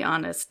constantly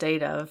on a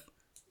state of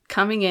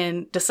coming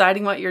in,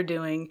 deciding what you're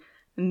doing,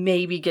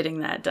 maybe getting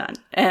that done.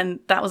 And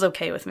that was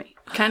okay with me.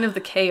 Kind of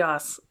the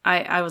chaos.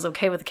 I was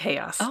okay with the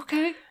chaos.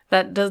 Okay.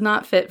 That does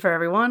not fit for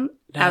everyone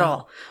at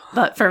all.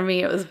 But for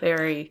me, it was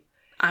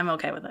I'm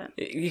okay with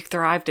it. You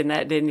thrived in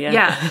that, didn't you?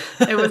 Yeah.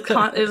 It was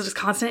just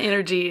constant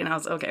energy, and I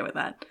was okay with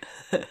that.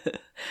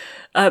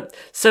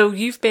 So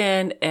you've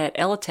been at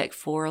Elitech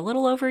for a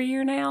little over a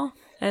year now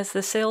as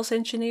the sales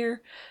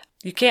engineer.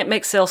 You can't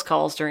make sales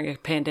calls during a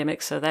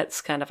pandemic, so that's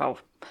kind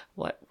of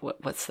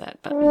what's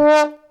that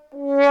button?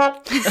 But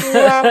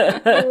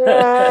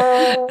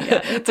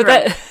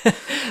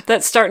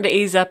that's starting to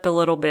ease up a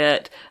little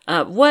bit.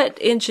 What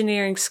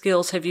engineering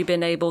skills have you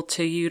been able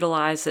to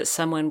utilize that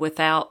someone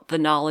without the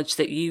knowledge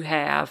that you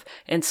have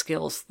and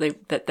skills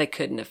that they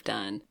couldn't have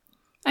done?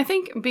 I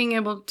think being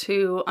able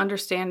to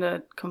understand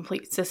a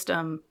complete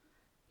system,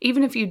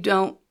 even if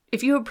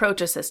you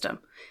approach a system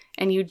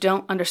and you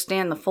don't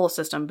understand the full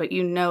system, but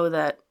you know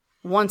that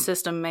one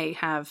system may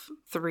have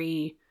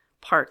 3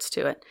 parts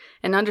to it,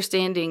 and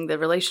understanding the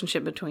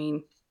relationship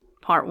between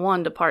part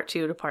 1 to part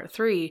 2 to part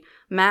 3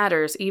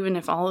 matters, even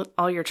if all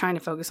you're trying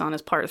to focus on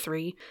is part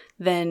 3,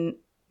 then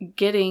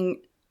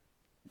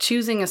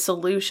choosing a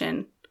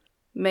solution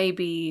may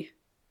be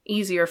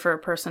easier for a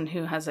person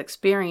who has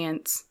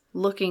experience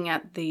looking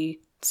at the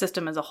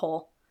system as a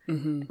whole,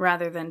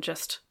 rather than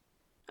just,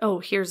 oh,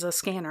 here's a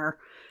scanner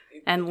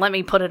and let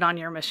me put it on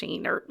your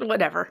machine or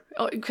whatever.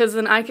 Because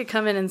then I could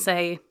come in and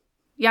say,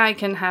 yeah, I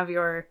can have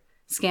your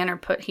scanner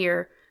put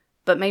here,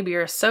 but maybe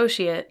your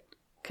associate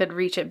could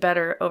reach it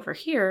better over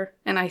here,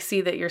 and I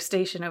see that your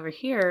station over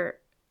here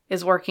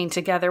is working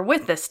together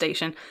with this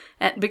station.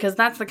 Because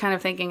that's the kind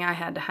of thinking I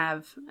had to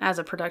have as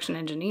a production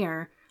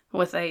engineer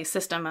with a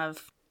system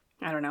of,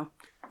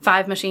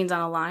 5 machines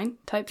on a line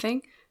type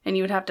thing, and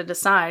you would have to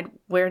decide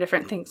where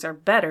different things are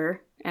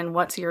better and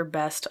what's your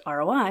best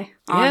ROI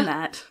on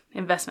that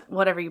investment,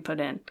 whatever you put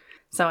in.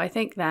 So I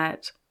think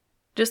that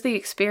just the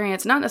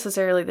experience, not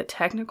necessarily the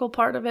technical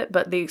part of it,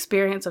 but the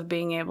experience of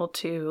being able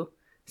to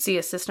see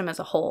a system as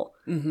a whole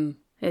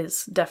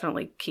is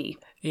definitely key.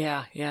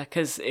 Yeah,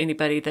 because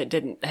anybody that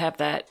didn't have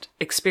that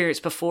experience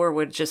before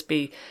would just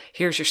be,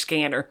 here's your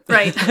scanner.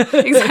 Right,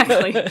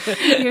 exactly.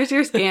 Here's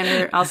your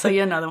scanner. I'll sell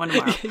you another one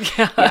tomorrow.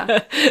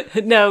 Yeah.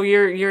 No,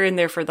 you're in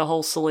there for the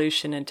whole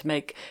solution and to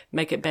make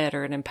it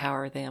better and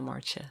empower them,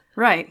 aren't you?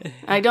 Right.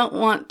 I don't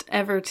want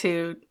ever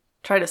to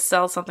try to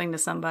sell something to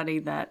somebody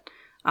that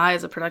I,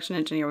 as a production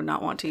engineer, would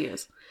not want to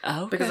use.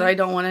 Okay. Because I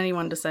don't want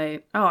anyone to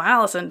say, "Oh,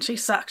 Allison, she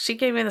sucks. She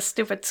gave me the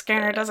stupid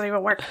scanner. It doesn't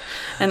even work."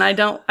 And I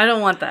don't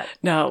want that.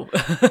 No.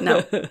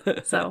 No.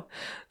 So.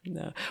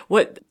 No.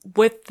 What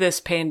with this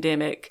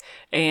pandemic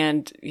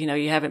and,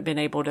 you haven't been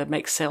able to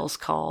make sales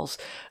calls.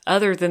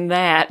 Other than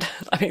that,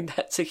 I mean,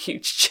 that's a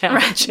huge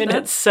challenge in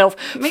itself.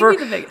 Maybe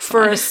the biggest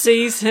for one. a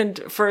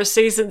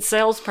seasoned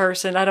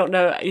salesperson. I don't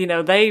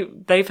know,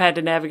 they've had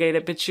to navigate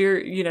it, but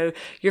you're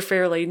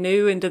fairly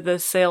new into the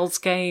sales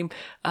game.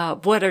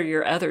 What are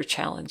your other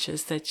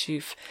challenges that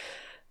you've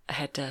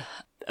had to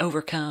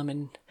overcome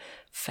and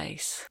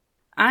face?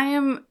 I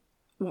am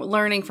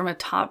learning from a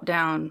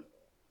top-down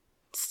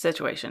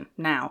situation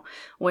now,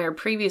 where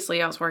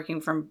previously I was working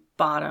from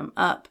bottom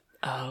up.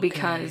 Okay.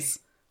 Because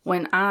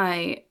when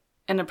I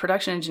and a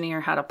production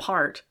engineer had a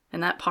part,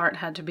 and that part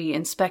had to be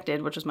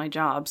inspected, which was my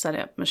job, set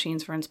up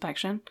machines for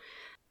inspection.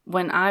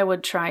 When I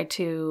would try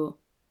to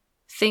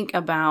think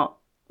about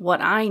what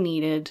I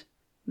needed,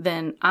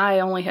 then I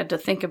only had to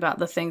think about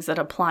the things that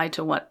apply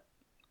to what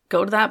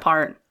go to that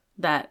part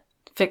that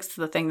fixed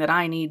the thing that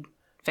I need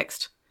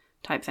fixed,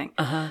 type thing.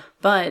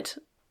 But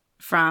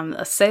from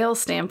a sales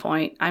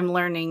standpoint, I'm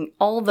learning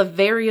all the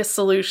various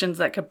solutions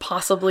that could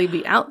possibly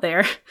be out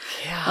there,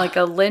 like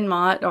a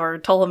Linmot or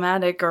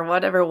Tolomatic or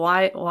whatever,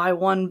 why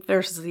one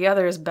versus the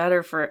other is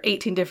better for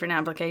 18 different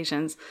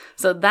applications.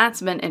 So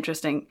that's been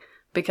interesting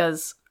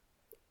because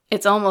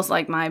it's almost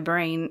like my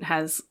brain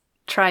has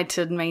tried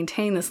to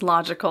maintain this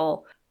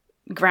logical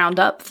ground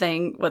up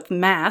thing with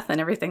math and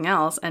everything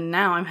else. And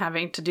now I'm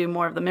having to do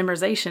more of the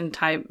memorization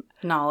type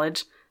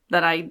knowledge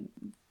that I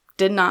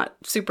did not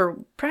super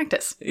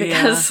practice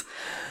because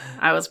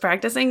I was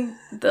practicing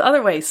the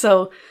other way.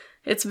 So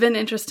it's been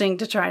interesting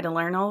to try to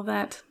learn all of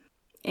that.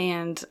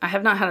 And I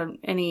have not had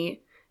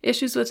any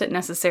issues with it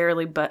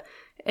necessarily, but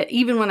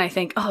even when I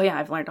think, oh yeah,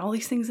 I've learned all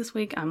these things this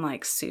week, I'm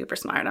like super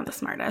smart. I'm the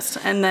smartest.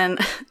 And then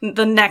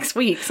the next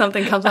week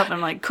something comes up and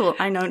I'm like, cool,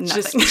 I know nothing.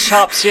 Just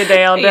chops you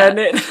down, doesn't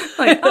it?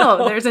 Like,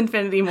 oh, there's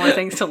infinity more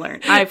things to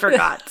learn. I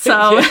forgot.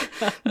 So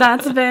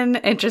that's been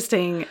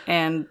interesting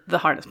and the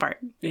hardest part.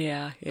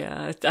 Yeah.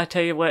 I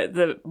tell you what,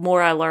 the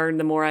more I learn,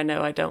 the more I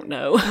know I don't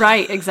know.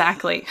 Right,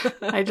 exactly.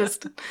 I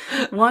just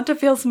want to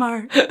feel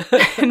smart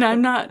and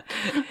I'm not.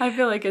 I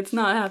feel like it's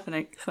not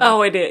happening. So.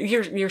 Oh, it is.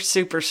 You're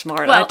super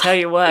smart. Well, I tell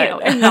you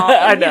what.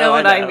 I know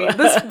what I mean.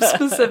 This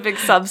specific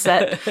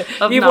subset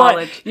of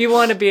knowledge. You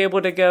want to be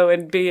able to go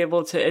and be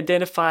able to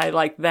identify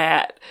like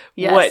that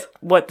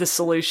what the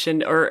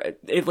solution, or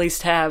at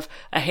least have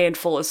a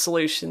handful of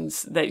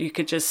solutions that you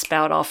could just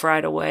spout off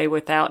right away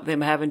without them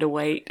having to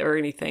wait or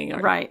anything.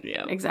 Right.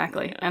 Yeah.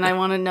 Exactly. Yeah. And I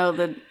want to know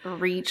the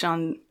reach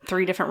on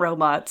 3 different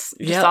robots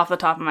just off the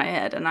top of my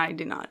head, and I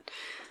do not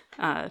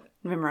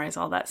memorize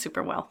all that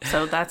super well.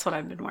 So that's what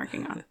I've been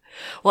working on.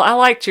 Well, I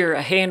liked your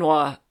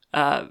Hanwha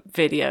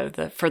video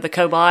for the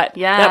Cobot.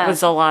 Yeah, that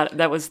was a lot.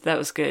 That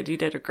was good. You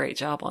did a great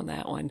job on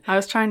that one. I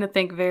was trying to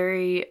think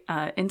very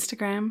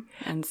Instagram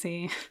and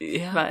see,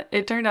 but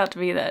it turned out to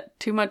be that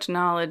too much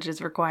knowledge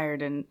is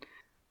required in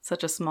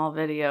such a small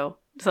video.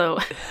 So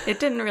it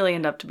didn't really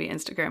end up to be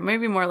Instagram.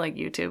 Maybe more like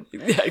YouTube.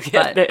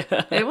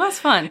 But it was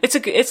fun.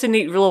 It's a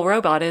neat little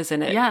robot,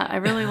 isn't it? Yeah, I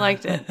really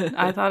liked it.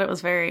 I thought it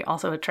was very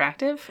also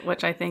attractive,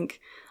 which I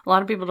think a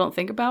lot of people don't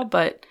think about.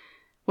 But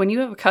when you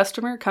have a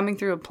customer coming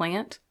through a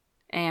plant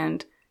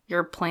and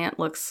your plant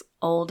looks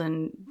old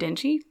and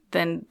dingy,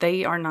 then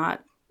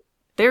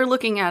they're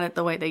looking at it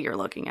the way that you're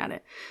looking at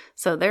it.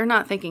 So they're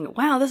not thinking,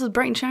 wow, this is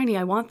bright and shiny.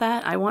 I want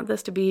that. I want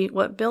this to be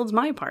what builds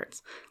my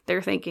parts.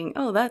 They're thinking,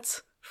 oh,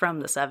 that's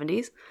from the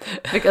 70s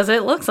because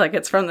it looks like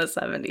it's from the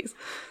 70s.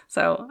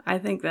 So I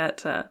think that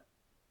the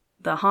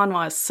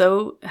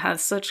Hanwha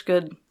has such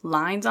good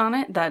lines on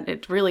it that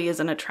it really is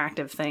an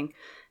attractive thing.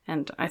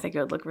 And I think it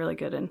would look really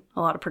good in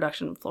a lot of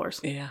production floors.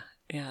 Yeah.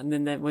 Yeah, and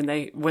then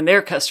when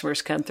their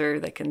customers come through,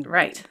 they can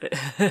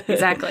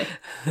exactly.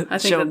 I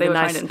think that they would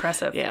find it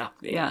impressive. Yeah.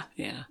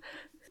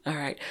 All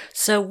right.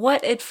 So,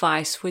 what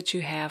advice would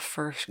you have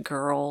for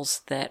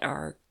girls that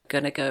are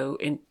going to go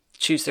and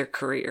choose their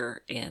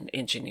career in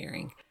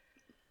engineering?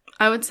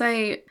 I would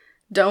say,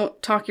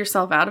 don't talk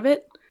yourself out of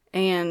it,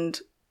 and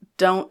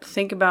don't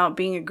think about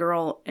being a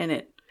girl in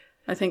it.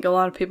 I think a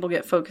lot of people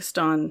get focused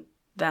on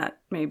that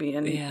maybe,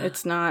 and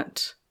it's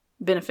not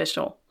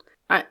beneficial.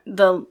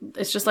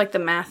 It's just like the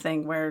math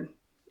thing where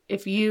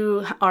if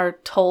you are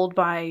told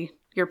by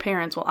your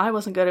parents, well, I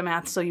wasn't good at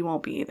math, so you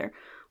won't be either.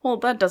 Well,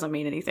 that doesn't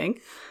mean anything.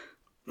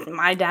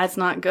 My dad's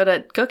not good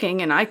at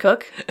cooking and I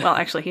cook. Well,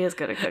 actually, he is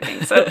good at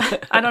cooking. So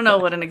I don't know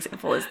what an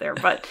example is there.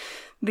 But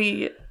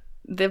the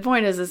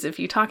point is if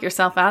you talk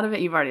yourself out of it,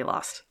 you've already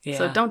lost. Yeah.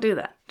 So don't do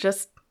that.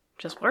 Just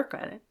work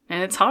at it.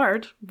 And it's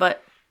hard,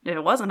 but if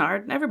it wasn't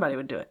hard, everybody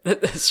would do it.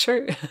 That's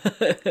true.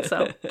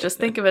 So just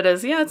think of it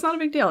as, yeah, it's not a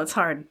big deal. It's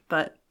hard,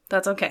 but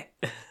that's okay.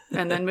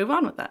 And then move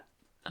on with that.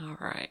 All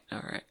right.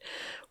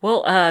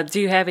 Well,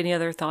 do you have any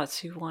other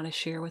thoughts you want to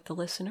share with the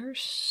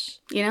listeners?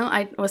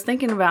 I was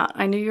thinking about,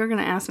 I knew you were going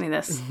to ask me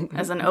this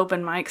as an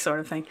open mic sort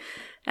of thing.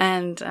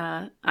 And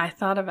I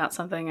thought about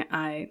something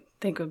I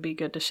think would be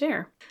good to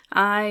share.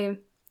 I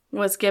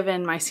was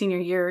given my senior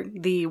year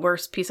the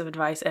worst piece of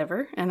advice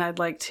ever. And I'd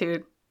like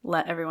to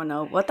let everyone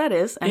know what that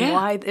is and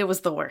why it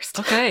was the worst.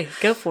 Okay,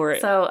 go for it.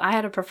 So I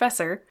had a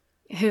professor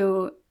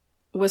who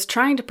was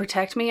trying to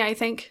protect me, I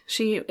think.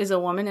 She is a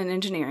woman in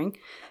engineering.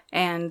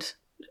 And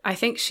I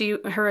think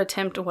her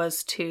attempt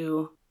was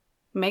to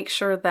make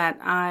sure that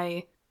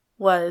I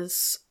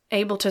was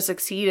able to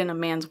succeed in a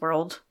man's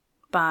world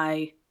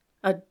by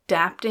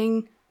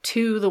adapting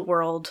to the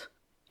world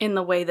in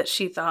the way that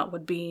she thought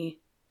would be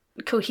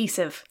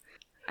cohesive,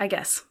 I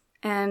guess.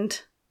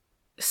 And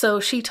so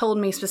she told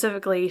me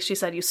specifically, she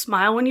said, you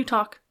smile when you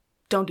talk,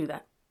 don't do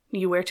that.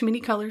 You wear too many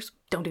colors,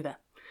 don't do that.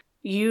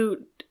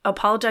 You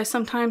apologize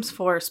sometimes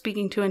for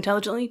speaking too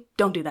intelligently,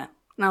 don't do that.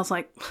 And I was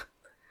like,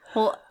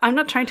 well, I'm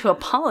not trying to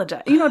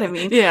apologize. You know what I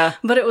mean? Yeah.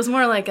 But it was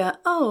more like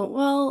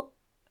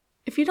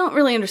if you don't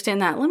really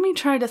understand that, let me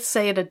try to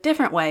say it a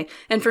different way.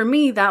 And for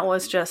me, that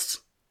was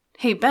just,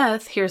 hey,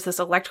 Beth, here's this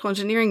electrical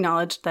engineering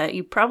knowledge that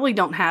you probably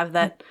don't have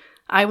that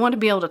I want to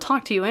be able to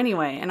talk to you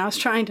anyway. And I was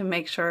trying to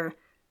make sure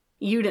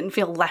you didn't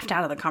feel left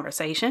out of the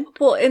conversation.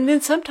 Well, and then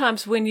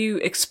sometimes when you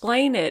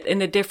explain it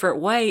in a different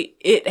way,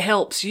 it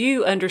helps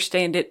you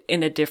understand it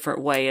in a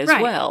different way as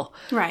well.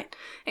 Right.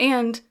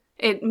 And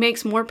it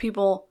makes more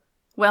people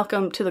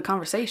welcome to the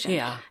conversation.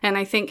 Yeah. And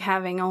I think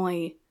having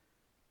only,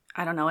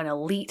 an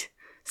elite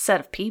set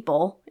of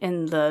people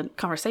in the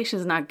conversation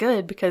is not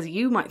good, because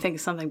you might think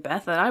of something,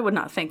 Beth, that I would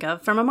not think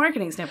of from a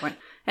marketing standpoint.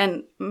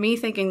 And me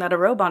thinking that a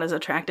robot is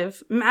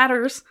attractive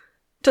matters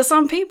to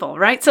some people,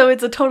 right? So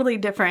it's a totally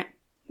different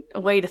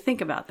way to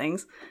think about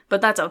things,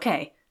 but that's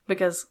okay,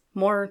 because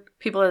more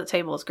people at the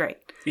table is great.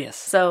 Yes.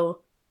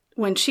 So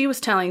when she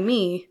was telling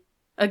me,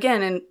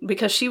 again, and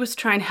because she was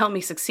trying to help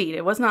me succeed,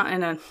 it wasn't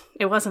in a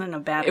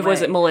bad way. It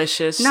wasn't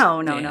malicious.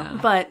 No.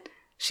 But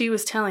she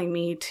was telling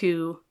me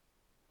to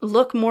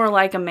look more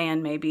like a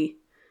man, maybe,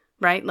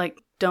 right?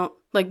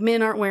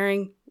 Men aren't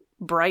wearing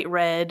bright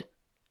red,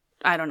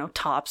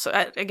 tops.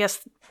 I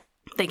guess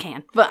they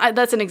can, but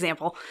that's an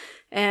example.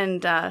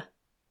 And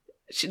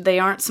they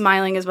aren't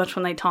smiling as much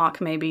when they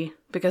talk, maybe,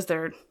 because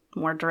they're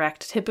more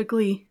direct,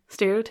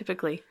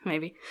 stereotypically,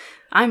 maybe.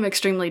 I'm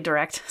extremely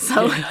direct,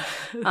 so,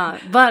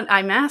 but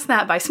I mask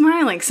that by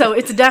smiling, so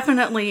it's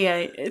definitely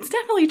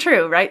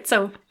true, right?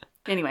 So,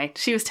 anyway,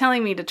 she was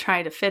telling me to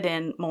try to fit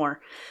in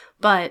more,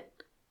 but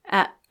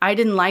I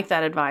didn't like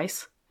that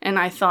advice, and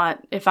I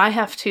thought, if I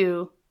have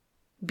to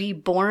be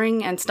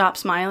boring and stop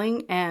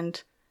smiling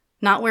and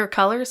not wear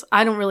colors,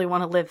 I don't really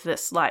want to live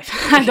this life.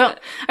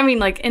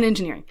 In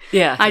engineering.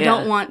 Yeah. I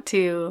don't want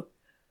to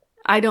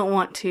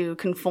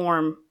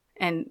conform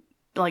and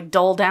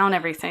dull down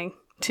everything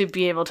to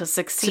be able to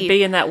succeed. To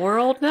be in that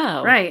world?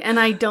 No. Right. And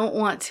I don't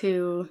want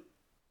to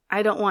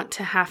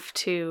have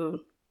to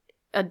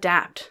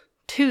adapt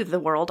to the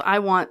world. I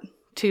want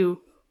to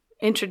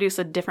introduce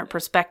a different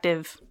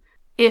perspective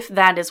if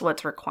that is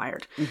what's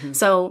required. Mm-hmm.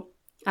 So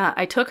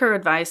I took her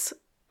advice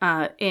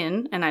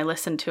and I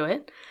listened to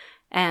it,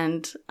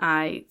 and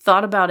I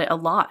thought about it a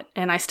lot,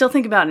 and I still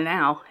think about it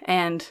now.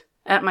 And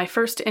at my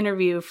first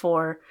interview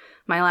for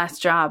my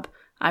last job,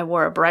 I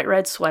wore a bright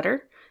red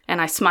sweater, and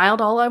I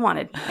smiled all I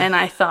wanted. And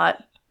I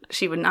thought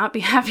she would not be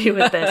happy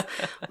with this.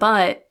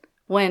 But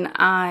when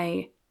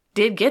I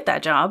did get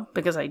that job,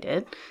 because I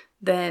did,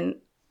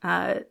 then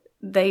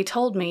they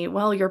told me,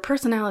 well, your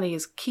personality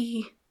is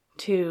key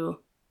to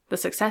the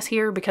success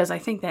here, because I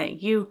think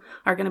that you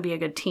are going to be a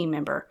good team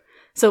member.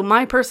 So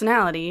my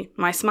personality,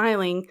 my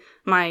smiling,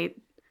 my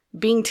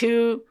being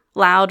too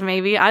loud,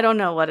 maybe, I don't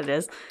know what it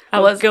is.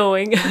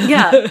 Outgoing.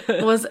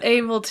 Was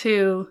able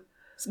to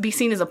be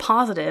seen as a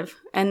positive.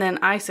 And then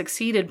I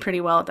succeeded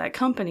pretty well at that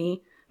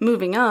company,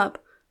 moving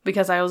up,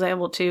 because I was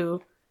able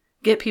to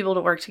get people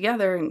to work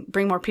together and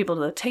bring more people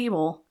to the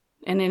table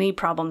in any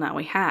problem that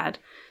we had.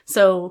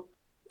 So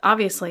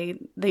obviously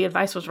the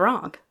advice was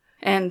wrong.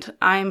 And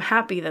I'm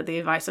happy that the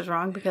advice is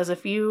wrong, because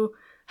if you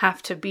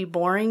have to be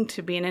boring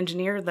to be an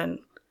engineer, then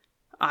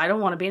I don't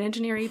want to be an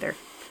engineer either.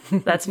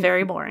 That's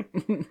very boring.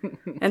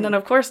 And then,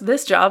 of course,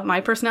 this job,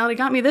 my personality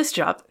got me this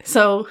job.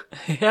 So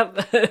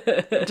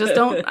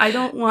I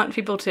don't want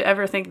people to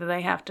ever think that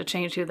they have to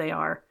change who they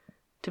are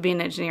to be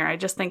an engineer. I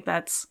just think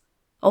that's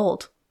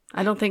old.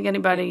 I don't think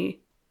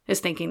anybody is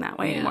thinking that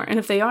way anymore. And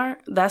if they are,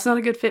 that's not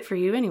a good fit for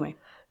you anyway.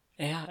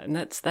 Yeah, and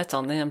that's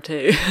on them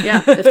too.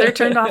 Yeah, if they're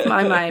turned off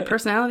by my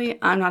personality,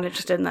 I'm not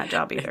interested in that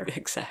job either.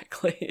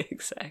 Exactly.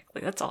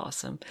 That's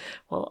awesome.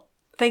 Well,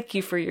 thank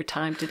you for your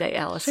time today,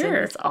 Allison.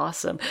 Sure. It's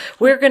awesome.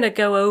 We're going to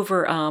go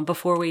over,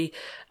 before we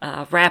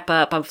wrap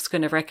up, I was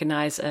going to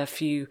recognize a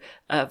few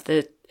of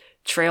the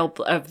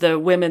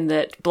women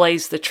that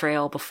blazed the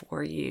trail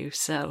before you.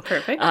 So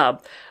Perfect.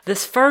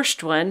 This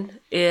first one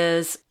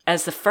is,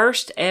 as the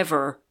first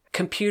ever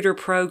computer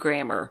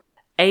programmer,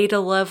 Ada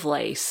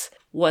Lovelace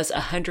was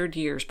 100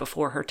 years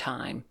before her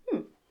time.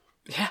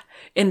 Yeah.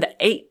 In the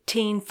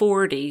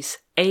 1840s,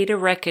 Ada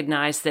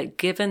recognized that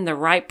given the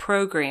right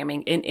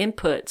programming and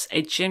inputs,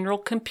 a general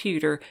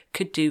computer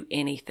could do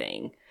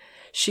anything.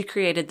 She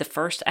created the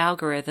first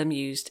algorithm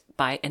used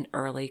by an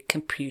early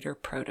computer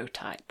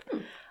prototype.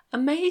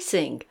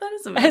 Amazing. That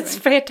is amazing. That's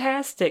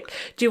fantastic.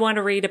 Do you want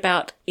to read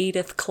about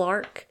Edith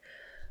Clarke?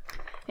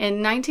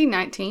 In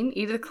 1919,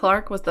 Edith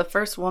Clarke was the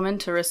first woman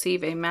to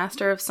receive a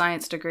Master of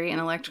Science degree in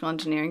electrical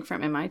engineering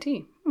from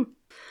MIT.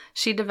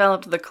 She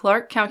developed the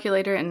Clarke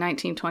calculator in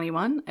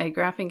 1921, a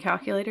graphing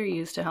calculator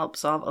used to help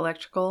solve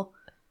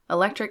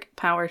electric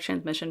power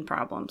transmission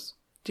problems.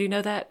 Do you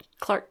know that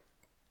Clarke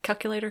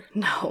calculator?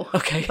 No.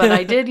 Okay. But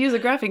I did use a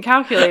graphing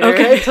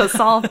calculator to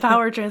solve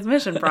power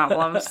transmission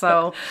problems,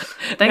 so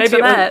thanks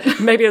for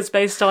that. Maybe it was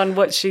based on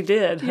what she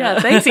did. Yeah,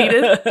 thanks,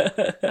 Edith.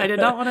 I did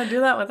not want to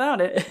do that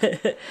without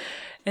it.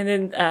 And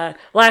then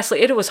lastly,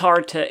 it was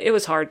hard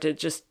to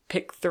just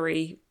pick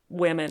 3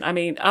 women. I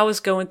mean, I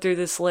was going through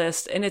this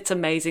list and it's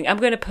amazing. I'm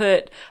going to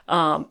put,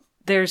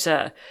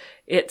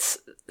 it's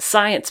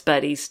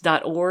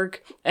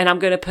sciencebuddies.org, and I'm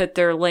going to put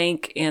their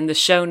link in the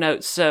show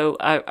notes. So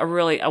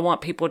I want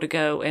people to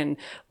go and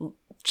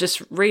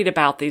just read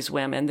about these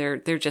women.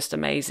 They're just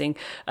amazing.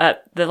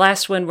 The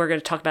last one we're going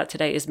to talk about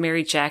today is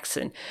Mary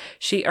Jackson.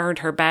 She earned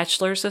her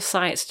Bachelor's of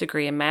Science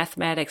degree in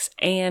mathematics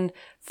and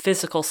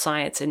physical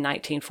science in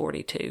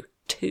 1942.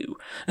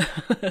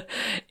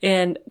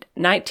 In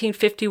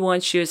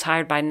 1951, she was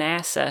hired by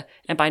NASA,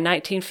 and by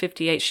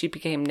 1958, she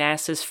became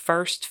NASA's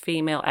first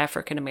female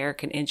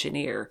African-American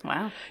engineer.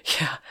 Wow.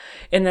 Yeah.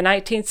 In the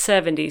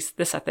 1970s,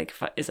 this I think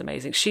is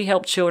amazing, she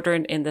helped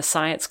children in the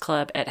science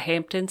club at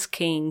Hampton's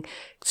King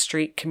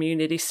Street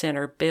Community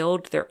Center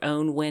build their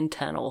own wind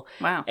tunnel.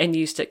 Wow. And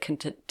used it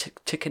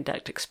to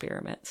conduct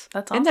experiments.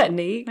 That's awesome. Isn't that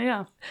neat?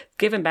 Yeah.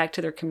 Giving back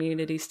to their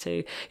communities,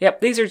 too. Yep,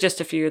 these are just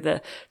a few of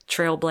the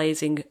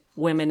trailblazing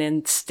women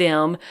in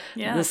STEM,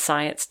 the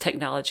science,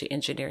 technology,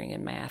 engineering,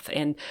 and math.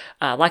 And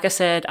like I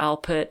said, I'll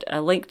put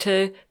a link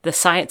to the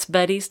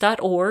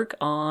sciencebuddies.org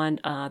on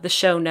the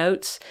show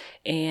notes.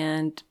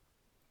 And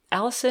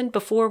Allison,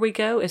 before we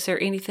go, is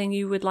there anything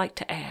you would like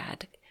to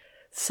add?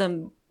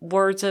 Some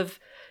words of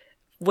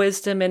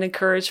wisdom and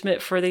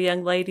encouragement for the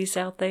young ladies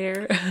out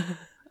there?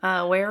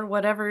 Wear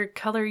whatever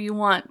color you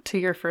want to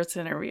your first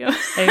interview.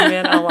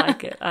 Amen. I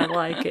like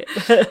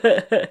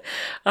it.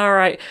 All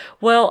right.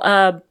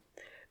 Well,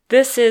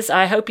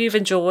 I hope you've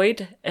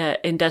enjoyed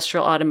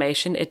industrial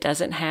automation. It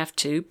doesn't have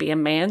to be a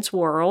man's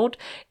world.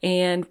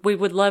 And we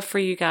would love for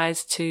you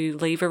guys to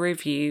leave a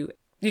review.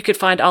 You could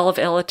find all of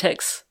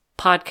Elitech's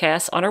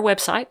podcasts on our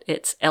website.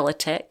 It's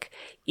Elitech,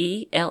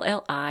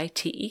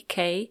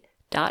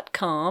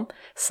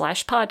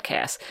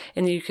 ELLITEK.com/podcast.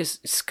 And you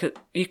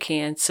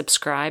can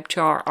subscribe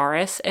to our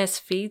RSS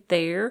feed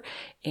there,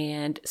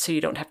 and so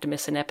you don't have to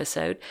miss an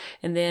episode.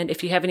 And then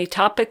if you have any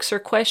topics or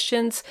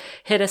questions,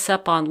 hit us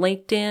up on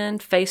LinkedIn,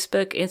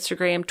 Facebook,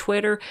 Instagram,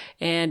 Twitter,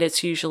 and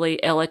it's usually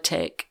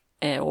Elitech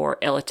or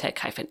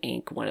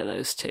Elitech-Inc., one of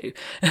those two.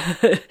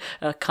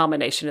 A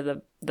combination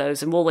of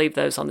those, and we'll leave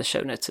those on the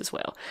show notes as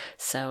well.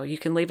 So you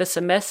can leave us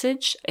a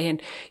message, and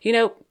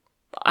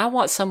I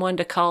want someone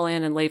to call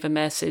in and leave a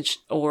message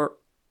or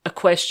a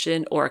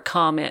question or a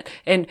comment,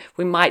 and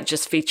we might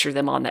just feature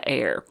them on the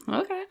air.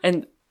 Okay.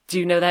 And do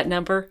you know that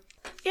number?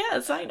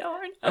 Yes, I know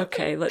it.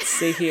 Okay, let's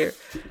see here.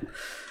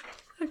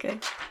 Okay.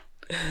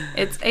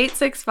 It's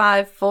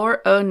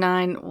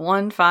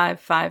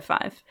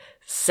 865-409-1555.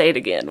 Say it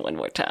again one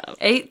more time.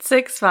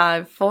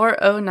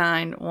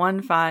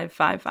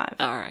 865-409-1555.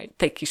 All right.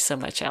 Thank you so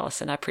much,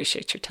 Allison. I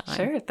appreciate your time.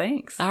 Sure,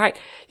 thanks. All right.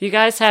 You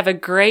guys have a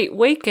great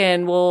week,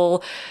 and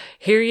we'll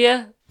hear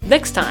you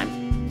next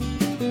time.